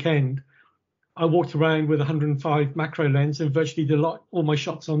at the weekend, I walked around with a 105 macro lens and virtually did all my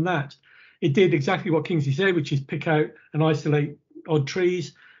shots on that. It did exactly what Kingsley said, which is pick out and isolate odd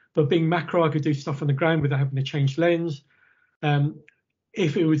trees. But being macro, I could do stuff on the ground without having to change lens.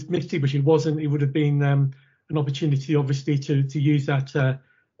 If it was misty, which it wasn't, it would have been an opportunity, obviously, to use that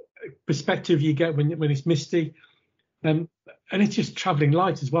perspective you get when it's misty. And it's just travelling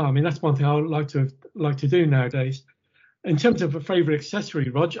light as well. I mean, that's one thing I would like to do nowadays. In terms of a favourite accessory,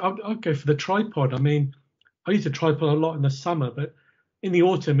 Rog, I'd go for the tripod. I mean, I use a tripod a lot in the summer, but in the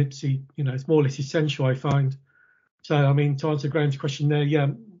autumn, it's more or less essential, I find. So, I mean, to answer Graham's question there, yeah,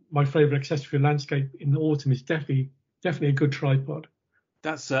 my favourite accessory landscape in the autumn is definitely a good tripod.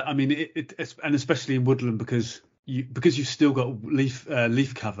 That's, I mean, it's, and especially in woodland because you've still got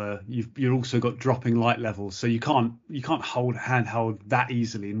leaf cover, you've also got dropping light levels, so you can't handhold that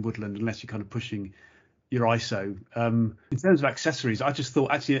easily in woodland unless you're kind of pushing your ISO. In terms of accessories, I just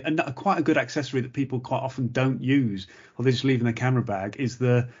thought actually quite a good accessory that people quite often don't use, or they just leave in their camera bag, is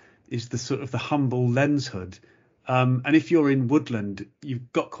the sort of the humble lens hood. And if you're in woodland,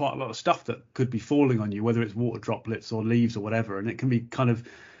 you've got quite a lot of stuff that could be falling on you, whether it's water droplets or leaves or whatever, and it can be kind of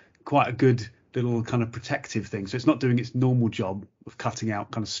quite a good little kind of protective thing. So it's not doing its normal job of cutting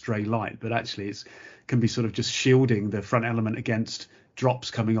out kind of stray light, but actually it can be sort of just shielding the front element against drops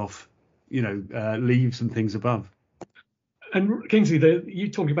coming off, leaves and things above. And Kingsley, you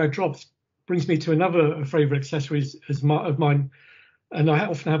talking about drops brings me to another favourite accessories of mine. And I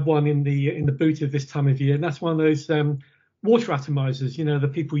often have one in the boot at this time of year, and that's one of those water atomizers,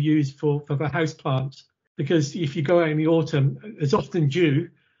 that people use for house plants. Because if you go out in the autumn, there's often dew,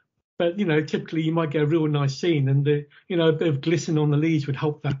 but typically you might get a real nice scene, and a bit of glisten on the leaves would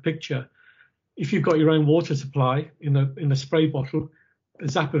help that picture. If you've got your own water supply in a spray bottle, a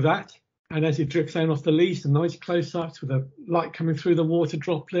zap of that, and as it drips down off the leaves, the nice close-ups with a light coming through the water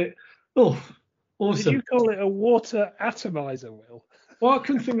droplet. Oh, awesome! Did you call it a water atomizer, Will? Well, I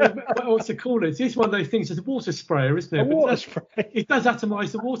couldn't think of what else to call it. It's one of those things. It's a water sprayer, isn't it? A water spray. It does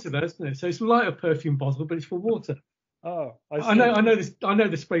atomize the water, though, doesn't it? So it's like a perfume bottle, but it's for water. Oh, I know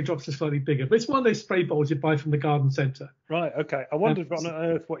the spray drops are slightly bigger, but it's one of those spray bottles you buy from the garden centre. Right. Okay. I wondered on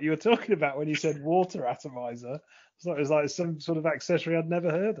earth what you were talking about when you said water atomizer. I thought it was like some sort of accessory I'd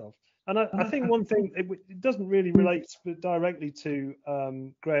never heard of. And I think one thing, it doesn't really relate directly to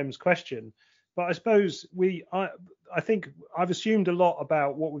Graham's question, but I suppose I think I've assumed a lot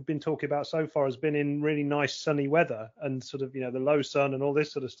about what we've been talking about so far has been in really nice sunny weather and sort of, the low sun and all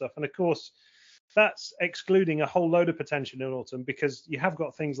this sort of stuff. And of course, that's excluding a whole load of potential in autumn because you have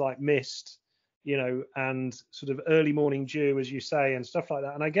got things like mist, and sort of early morning dew, as you say, and stuff like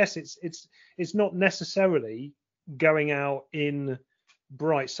that. And I guess it's not necessarily going out in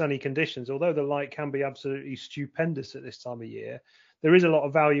bright sunny conditions, although the light can be absolutely stupendous at this time of year. There is a lot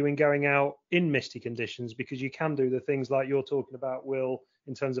of value in going out in misty conditions because you can do the things like you're talking about, Will,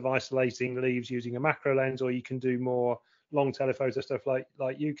 in terms of isolating leaves using a macro lens, or you can do more long telephoto stuff like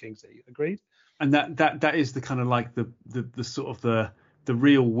you, Kingsley. Agreed? And that is the kind of like the sort of the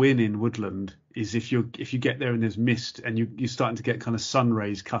real win in woodland is if you get there and there's mist and you're starting to get kind of sun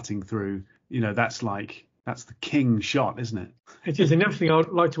rays cutting through, that's the king shot, isn't it? It is. And everything I'd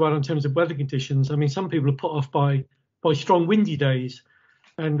like to add in terms of weather conditions. I mean, some people are put off by strong windy days.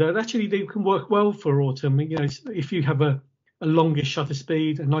 And actually, they can work well for autumn. You know, if you have a longish shutter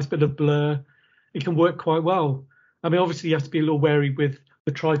speed, a nice bit of blur, it can work quite well. I mean, obviously, you have to be a little wary with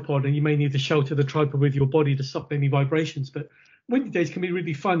the tripod, and you may need to shelter the tripod with your body to stop any vibrations. But windy days can be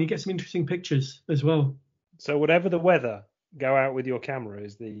really fun. You get some interesting pictures as well. So whatever the weather, go out with your camera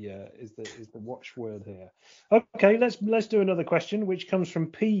is the watchword here. Okay, let's do another question, which comes from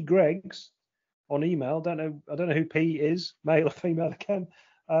P. Greggs on email. I don't know who P is, male or female again.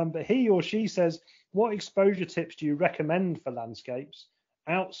 But he or she says, what exposure tips do you recommend for landscapes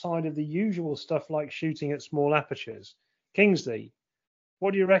outside of the usual stuff like shooting at small apertures? Kingsley,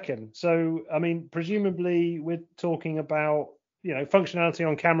 what do you reckon? So, I mean, presumably we're talking about, you know, functionality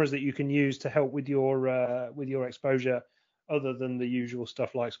on cameras that you can use to help with your exposure other than the usual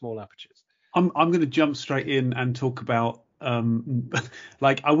stuff like small apertures. I'm going to jump straight in and talk about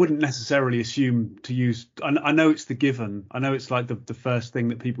like I wouldn't necessarily assume to use. I know it's the given. I know it's like the first thing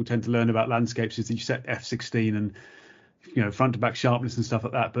that people tend to learn about landscapes is that you set f16 and, you know, front to back sharpness and stuff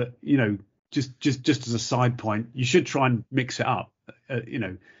like that. But, you know, just as a side point, you should try and mix it up. You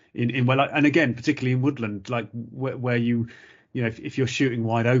know, in well, and again, particularly in woodland, like where you know, if you're shooting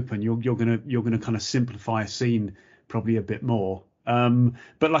wide open, you're gonna kind of simplify a scene probably a bit more.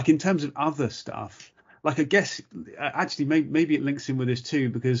 But like in terms of other stuff, like I guess actually maybe it links in with this too,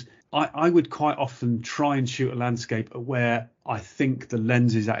 because I would quite often try and shoot a landscape where I think the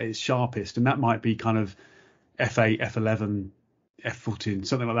lens is at its sharpest, and that might be kind of f8, f11, f14,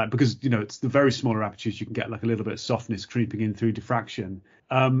 something like that, because, you know, it's the very smaller apertures you can get like a little bit of softness creeping in through diffraction.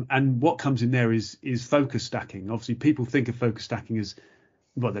 And what comes in there is focus stacking. Obviously, people think of focus stacking as,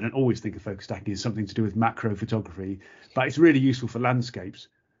 well, they don't always think of focus stacking as something to do with macro photography, but it's really useful for landscapes,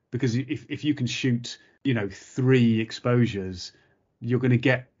 because if you can shoot, you know, 3 exposures, you're going to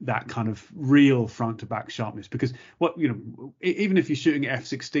get that kind of real front to back sharpness. Because what, you know, even if you're shooting at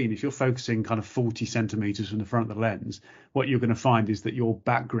f16, if you're focusing kind of 40 centimeters from the front of the lens, what you're going to find is that your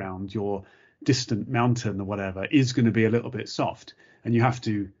background, your distant mountain or whatever, is going to be a little bit soft, and you have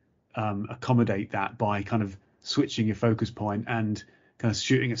to accommodate that by kind of switching your focus point and kind of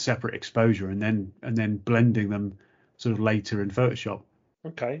shooting a separate exposure and then blending them sort of later in Photoshop.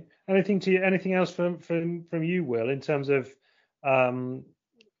 Okay. Anything else from you, Will, in terms of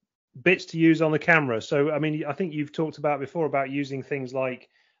bits to use on the camera? So, I mean, I think you've talked about before about using things like,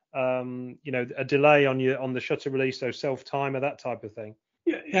 you know, a delay on the shutter release, so self timer, that type of thing.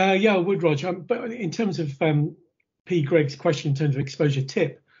 Yeah, I would, Roger. But in terms of P. Gregg's question in terms of exposure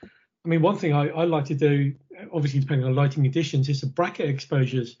tip, I mean, one thing I like to do, obviously depending on lighting conditions, is the bracket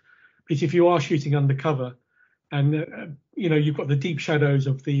exposures. Because if you are shooting undercover, and you know, you've got the deep shadows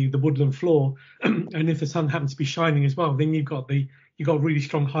of the woodland floor, and if the sun happens to be shining as well, then you've got really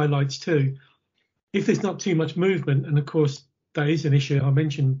strong highlights too. If there's not too much movement, and of course that is an issue, I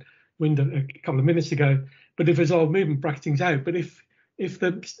mentioned wind a couple of minutes ago, but if there's a lot of movement, bracketing's out. But if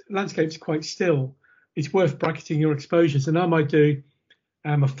the landscape's quite still, it's worth bracketing your exposures. And I might do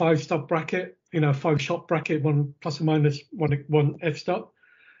a 5-stop bracket, you know, a 5-shot bracket, one plus or minus one f-stop.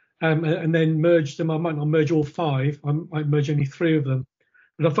 And then merge them. I might not merge all 5. I might merge only 3 of them.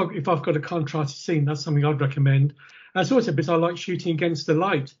 But if I've got a contrasted scene, that's something I'd recommend. And it's also because I like shooting against the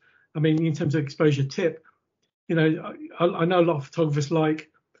light. I mean, in terms of exposure tip, you know, I know a lot of photographers like,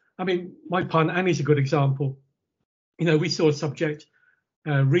 I mean, my partner Annie's a good example. You know, we saw a subject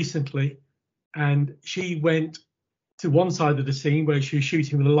recently, and she went to one side of the scene where she was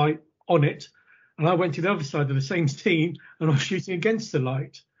shooting with the light on it, and I went to the other side of the same scene and I was shooting against the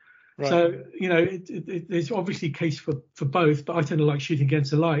light. Right. So, you know, there's obviously a case for both, but I tend to like shooting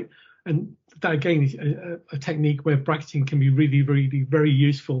against the light. And that, again, is a technique where bracketing can be really, really very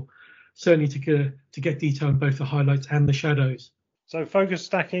useful, certainly to get detail in both the highlights and the shadows. So focus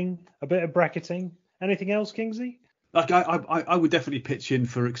stacking, a bit of bracketing. Anything else, Kingsley? Like I would definitely pitch in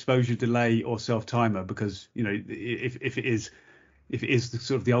for exposure delay or self timer, because, you know, if it is the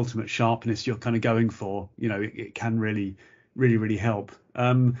sort of the ultimate sharpness you're kind of going for, you know, it can really help.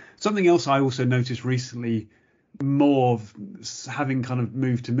 Something else I also noticed recently, more of having kind of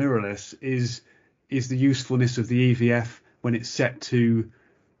moved to mirrorless, is the usefulness of the EVF when it's set to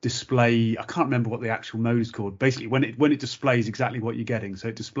display. I can't remember what the actual mode is called. Basically, when it displays exactly what you're getting, so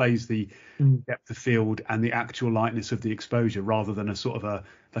it displays the depth of field and the actual lightness of the exposure, rather than a sort of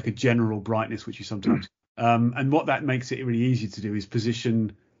a general brightness, which you sometimes. And what that makes it really easy to do is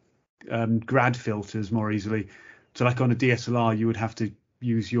position grad filters more easily. So like on a DSLR, you would have to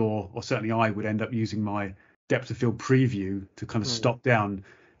use or certainly I would end up using my depth of field preview to kind of stop down,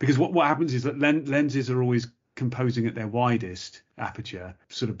 because what happens is that lenses are always composing at their widest aperture,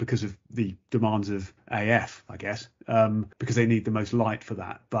 sort of because of the demands of AF, I guess, because they need the most light for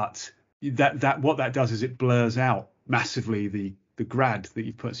that. But that what that does is it blurs out massively the grad that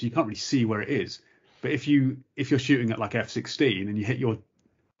you've put, so you can't really see where it is. But if you're shooting at like f16 and you hit your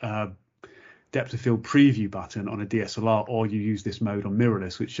depth of field preview button on a DSLR, or you use this mode on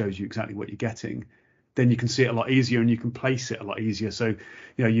mirrorless, which shows you exactly what you're getting, then you can see it a lot easier and you can place it a lot easier. So,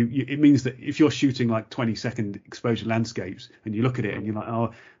 you know, it means that if you're shooting like 20-second exposure landscapes and you look at it and you're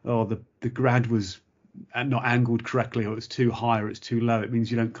like, the grad was not angled correctly, or it's too high or it's too low, it means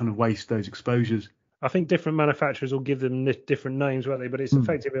you don't kind of waste those exposures. I think different manufacturers will give them different names, won't they? But it's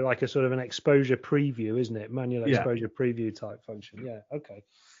effectively like a sort of an exposure preview, isn't it? Manual exposure preview type function. Yeah. Okay.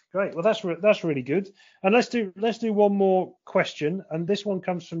 Great. Well, that's really good. And let's do one more question. And this one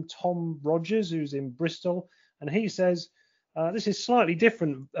comes from Tom Rogers, who's in Bristol, and he says this is slightly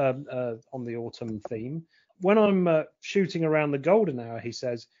different on the autumn theme. When I'm shooting around the golden hour, he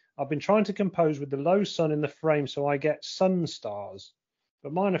says, I've been trying to compose with the low sun in the frame so I get sunstars,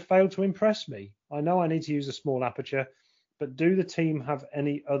 but mine have failed to impress me. I know I need to use a small aperture, but do the team have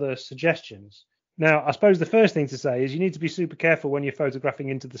any other suggestions? Now, I suppose the first thing to say is you need to be super careful when you're photographing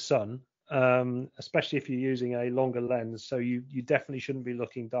into the sun, especially if you're using a longer lens. So you definitely shouldn't be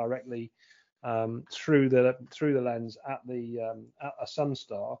looking directly through the lens at a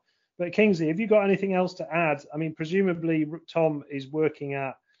sunstar. But Kingsley, have you got anything else to add? I mean, presumably Tom is working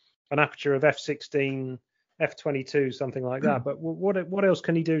at an aperture of f16, f22, something like that. But what else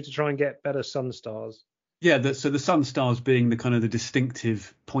can he do to try and get better sunstars? Yeah, so the sunstars being the kind of the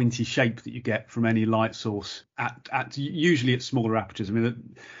distinctive pointy shape that you get from any light source at usually at smaller apertures. I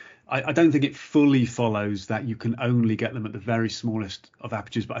mean, I don't think it fully follows that you can only get them at the very smallest of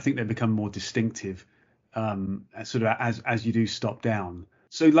apertures, but I think they become more distinctive sort of as you do stop down.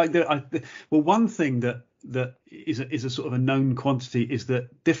 So like one thing that is a sort of a known quantity is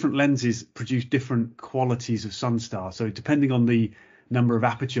that different lenses produce different qualities of sunstar. So depending on the number of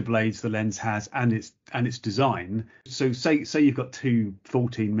aperture blades the lens has and its design. So say you've got two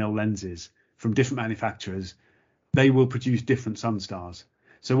 14mm lenses from different manufacturers, they will produce different sunstars.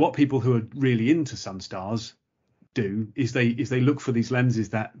 So what people who are really into sunstars do is they look for these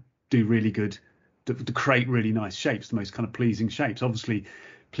lenses that do really good, to create really nice shapes, the most kind of pleasing shapes. Obviously,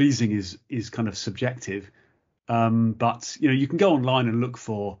 pleasing is kind of subjective, but you know, you can go online and look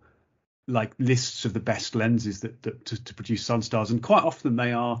for like lists of the best lenses that to produce sunstars, and quite often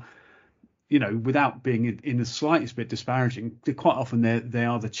they are, you know, without being in the slightest bit disparaging, quite often they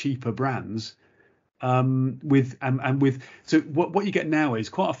are the cheaper brands. So what you get now is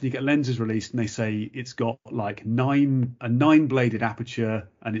quite often you get lenses released and they say it's got like a 9 bladed aperture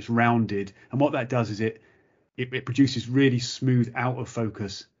and it's rounded, and what that does is it produces really smooth out of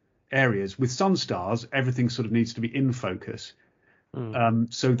focus areas. With sunstars, everything sort of needs to be in focus.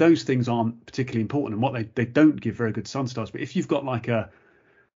 So those things aren't particularly important, and what they don't give very good sunstars. But if you've got like a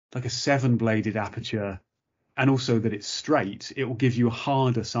 7 bladed aperture and also that it's straight, it will give you a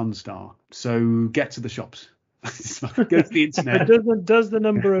harder sunstar. So get to the shops. Go to the internet. Does the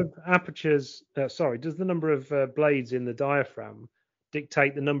number of apertures, does the number of blades in the diaphragm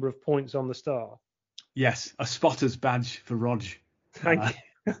dictate the number of points on the star? Yes, a spotter's badge for Rog. Thank you.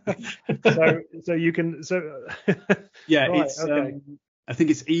 so you can yeah, right, it's okay. I think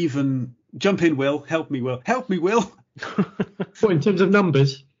it's even. Jump in, Will. Help me, Will. What, in terms of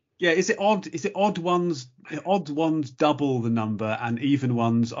numbers? Yeah, is it odd ones double the number and even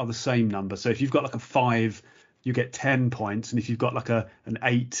ones are the same number? So if you've got like a 5, you get 10 points, and if you've got like an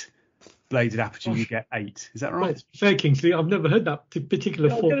 8 bladed aperture, you get 8. Is that right? That's fair, Kingsley. I've never heard that particular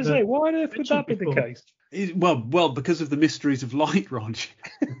I was going to say, why on earth would that be the case? Well, because of the mysteries of light, Rog.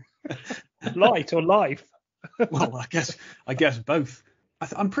 Light or life? Well, I guess both.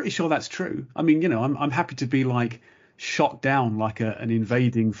 I'm pretty sure that's true. I mean, you know, I'm happy to be like shot down like an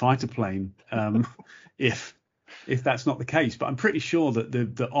invading fighter plane, if that's not the case. But I'm pretty sure that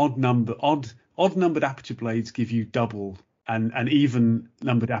the odd numbered aperture blades give you double, and even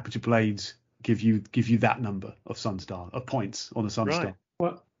numbered aperture blades give you that number of points on a sunstar.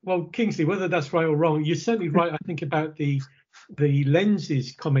 Right. Well, Kingsley, whether that's right or wrong, you're certainly right. I think about the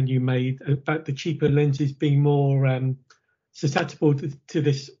lenses comment you made about the cheaper lenses being more susceptible to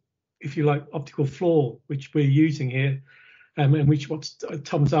this, if you like, optical flaw, which we're using here, and which what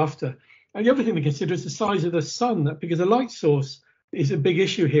Tom's after. And the other thing to consider is the size of the sun, because the light source is a big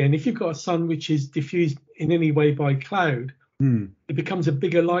issue here. And if you've got a sun which is diffused in any way by cloud, it becomes a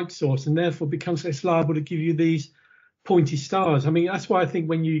bigger light source, and therefore becomes less liable to give you these pointy stars. I mean, that's why I think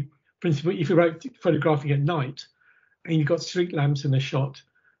when you, for instance, if you're photographing at night and you've got street lamps in a shot,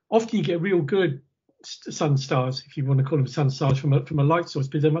 often you get real good sunstars, if you want to call them sunstars, from a light source,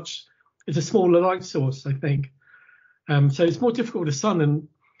 but it's a smaller light source, I think. So it's more difficult with the sun. And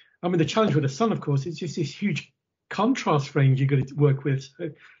I mean, the challenge with the sun, of course, it's just this huge contrast range you've got to work with.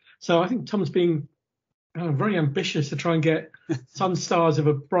 So I think Tom's being very ambitious to try and get sunstars of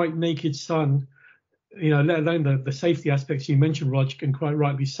a bright, naked sun, let alone the safety aspects you mentioned, Roger, and quite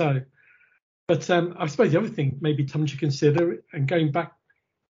rightly so. But I suppose the other thing maybe Tom should consider, and going back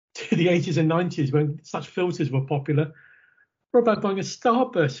to the 80s and 90s when such filters were popular, what about buying a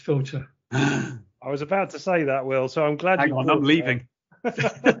starburst filter? I was about to say that, Will, so I'm glad Hang on, I'm leaving. Come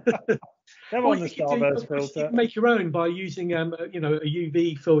on, the starburst filter. You can make your own by using a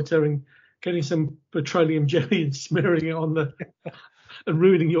UV filter and getting some petroleum jelly and smearing it on and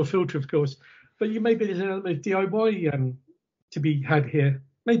ruining your filter, of course. But maybe there's an element of DIY to be had here.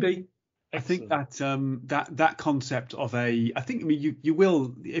 Maybe. I think that that concept of you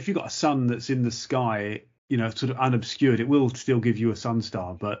will, if you've got a sun that's in the sky, sort of unobscured, it will still give you a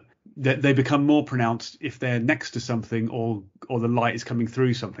sunstar, but they become more pronounced if they're next to something or the light is coming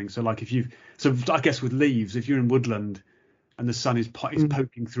through something. So like I guess with leaves, if you're in woodland and the sun is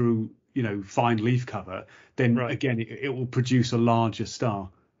poking through, fine leaf cover, then again it will produce a larger star.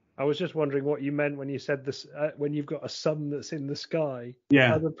 I was just wondering what you meant when you said this, when you've got a sun that's in the sky.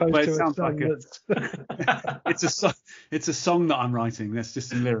 Yeah, as opposed to a sun that's... it's a song that I'm writing. That's just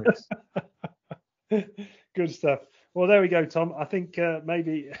some lyrics. Good stuff. Well, there we go, Tom. I think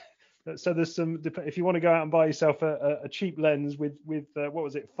maybe so. There's some. If you want to go out and buy yourself a cheap lens with what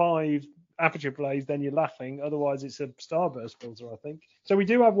was it, 5 aperture plays, then you're laughing. Otherwise, it's a starburst filter, I think. So we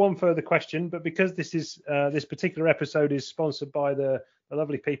do have one further question, but because this particular episode is sponsored by the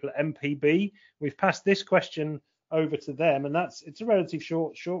lovely people at MPB, we've passed this question over to them, and it's a relatively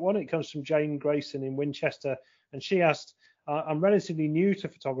short one. It comes from Jane Grayson in Winchester, and she asked, I'm relatively new to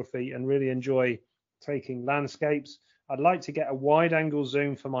photography and really enjoy taking landscapes. I'd like to get a wide angle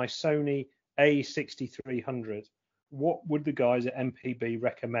zoom for my Sony A6300. What would the guys at MPB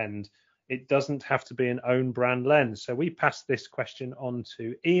recommend? It doesn't have to be an own brand lens. So we passed this question on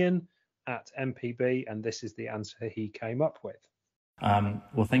to Ian at MPB, and this is the answer he came up with.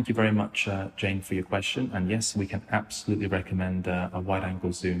 Well, thank you very much, Jane, for your question. And yes, we can absolutely recommend a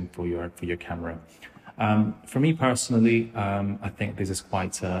wide-angle zoom for your camera. For me personally, I think this is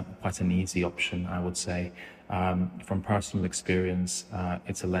quite an easy option, I would say. From personal experience,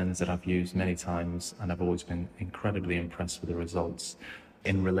 it's a lens that I've used many times, and I've always been incredibly impressed with the results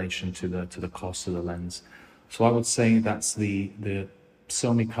in relation to the cost of the lens. So I would say that's the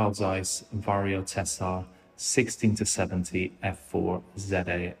Sony Carl Zeiss Vario Tessar 16-70 f4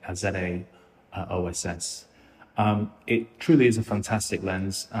 ZA OSS. It truly is a fantastic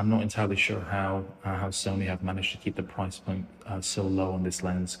lens. I'm not entirely sure how Sony have managed to keep the price point so low on this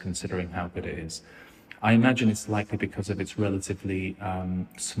lens, considering how good it is. I imagine it's likely because of its relatively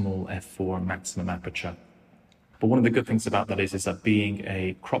small f4 maximum aperture. But one of the good things about that is that being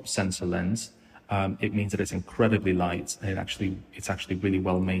a crop sensor lens, it means that it's incredibly light, and it's actually really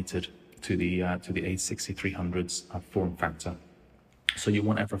well mated to the A6300's form factor. So you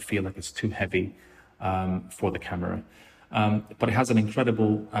won't ever feel like it's too heavy for the camera. But it has an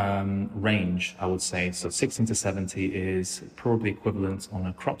incredible range, I would say. So 16-70 is probably equivalent on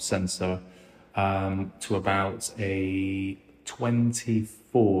a crop sensor to about a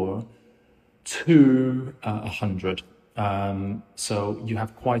 24 to 100. So you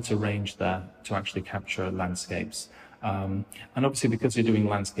have quite a range there to actually capture landscapes. And obviously, because you're doing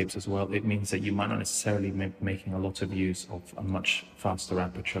landscapes as well, it means that you might not necessarily be making a lot of use of a much faster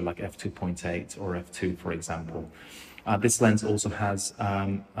aperture like f2.8 or f2, for example. This lens also has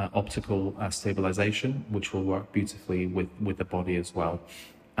optical stabilization, which will work beautifully with the body as well.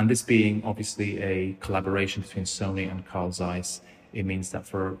 And this being obviously a collaboration between Sony and Carl Zeiss, it means that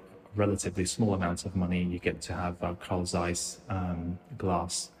for relatively small amounts of money, you get to have Carl Zeiss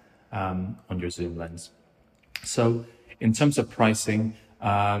glass on your zoom lens. So in terms of pricing,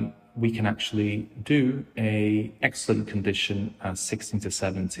 we can actually do a excellent condition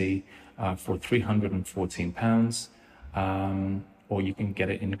 16-70 for £314, or you can get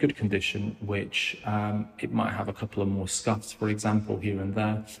it in good condition, which it might have a couple of more scuffs, for example, here and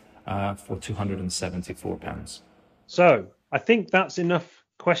there, for £274. So I think that's enough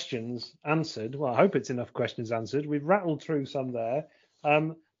questions answered. Well, I hope it's enough questions answered. We've rattled through some there.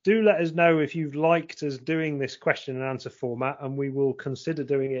 Do let us know if you've liked us doing this question and answer format, and we will consider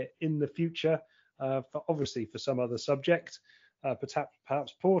doing it in the future, obviously for some other subject,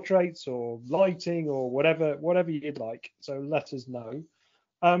 perhaps portraits or lighting or whatever you'd like. So let us know.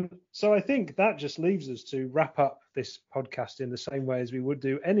 So I think that just leaves us to wrap up this podcast in the same way as we would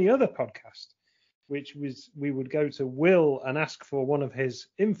do any other podcast. which was we would go to Will and ask for one of his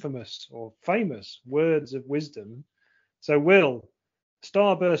infamous or famous words of wisdom. So, Will,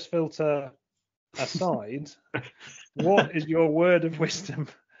 starburst filter aside, what is your word of wisdom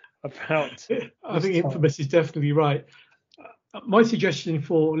about? I think infamous is definitely right. My suggestion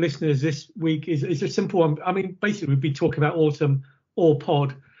for listeners this week is a simple one. I mean, basically, we've been talking about autumn or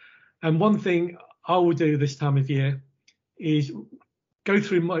pod. And one thing I will do this time of year is go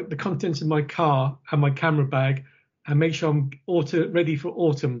through the contents of my car and my camera bag and make sure I'm ready for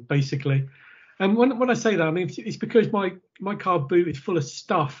autumn, basically. And when I say that, I mean, it's because my car boot is full of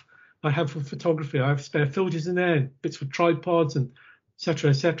stuff I have for photography. I have spare filters in there, bits for tripods, and et cetera,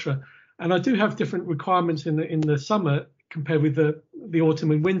 et cetera. And I do have different requirements in the summer compared with the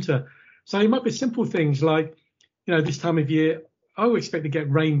autumn and winter. So it might be simple things like, this time of year, I would expect to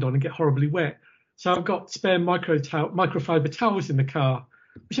get rained on and get horribly wet. So I've got spare microfiber towels in the car,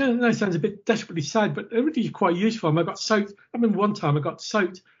 which I know sounds a bit desperately sad, but they're really quite useful. I got soaked. I remember one time I got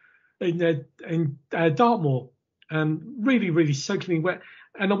soaked in Dartmoor, really, really soakingly wet.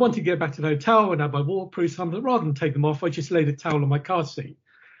 And I wanted to get back to the hotel and have my waterproof. So rather than take them off, I just laid a towel on my car seat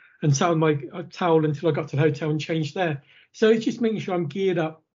and sat on my towel until I got to the hotel and changed there. So it's just making sure I'm geared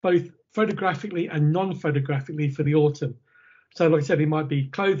up both photographically and non-photographically for the autumn. So like I said, it might be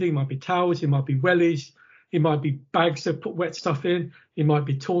clothing, it might be towels, it might be wellies, it might be bags to put wet stuff in, it might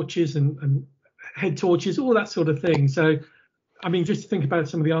be torches and head torches, all that sort of thing. So, I mean, just think about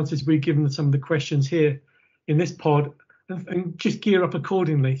some of the answers we've given some of the questions here in this pod and just gear up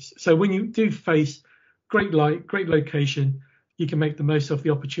accordingly. So when you do face great light, great location, you can make the most of the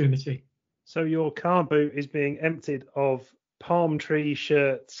opportunity. So your car boot is being emptied of palm tree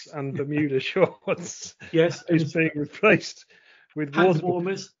shirts and Bermuda shorts. Yes. It's being replaced with hand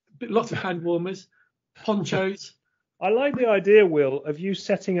warmers, lots of hand warmers, ponchos. I like the idea, Will, of you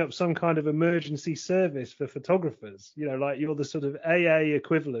setting up some kind of emergency service for photographers. Like you're the sort of AA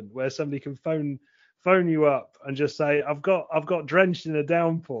equivalent where somebody can phone you up and just say, I've got drenched in a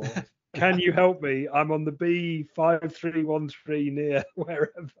downpour. Can you help me? I'm on the B5313 near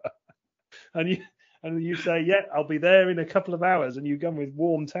wherever. And you say, yeah, I'll be there in a couple of hours, and you come with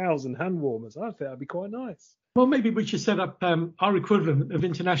warm towels and hand warmers. I think that'd be quite nice. Well, maybe we should set up our equivalent of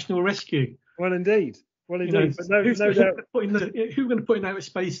international rescue. Well, indeed. But who's going to put in outer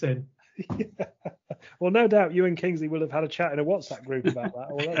space then? Yeah. Well, no doubt you and Kingsley will have had a chat in a WhatsApp group about that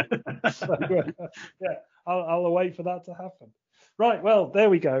already. So, yeah, I'll await for that to happen. Right, well, there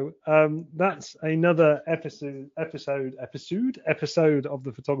we go. That's another episode of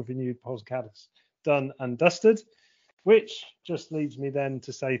the Photography News podcast done and dusted, which just leaves me then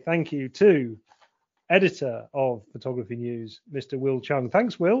to say thank you to editor of Photography News, Mr. Will Cheung.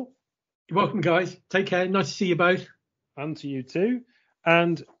 Thanks, Will. You're welcome, guys. Take care. Nice to see you both. And to you too.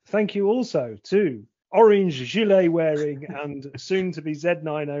 And thank you also to orange gilet wearing and soon to be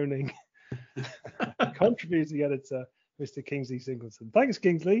Z9 owning contributing editor, Mr. Kingsley Singleton. Thanks,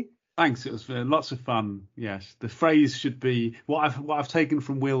 Kingsley. Thanks. It was lots of fun. Yes, the phrase should be what I've taken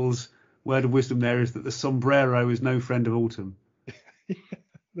from Will's word of wisdom. There is that the sombrero is no friend of autumn.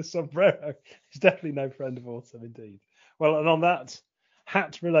 The sombrero is definitely no friend of autumn, indeed. Well, and on that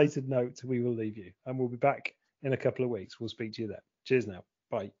hat-related note, we will leave you, and we'll be back in a couple of weeks. We'll speak to you then. Cheers now.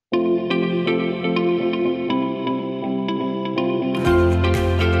 Bye.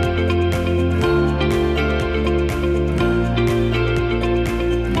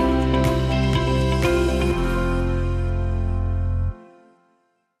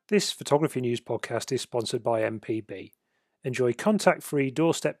 This Photography News podcast is sponsored by MPB. Enjoy contact-free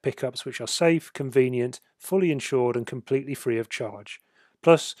doorstep pickups which are safe, convenient, fully insured and completely free of charge.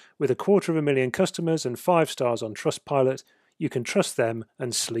 Plus, with 250,000 customers and 5 stars on Trustpilot, you can trust them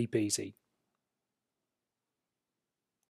and sleep easy.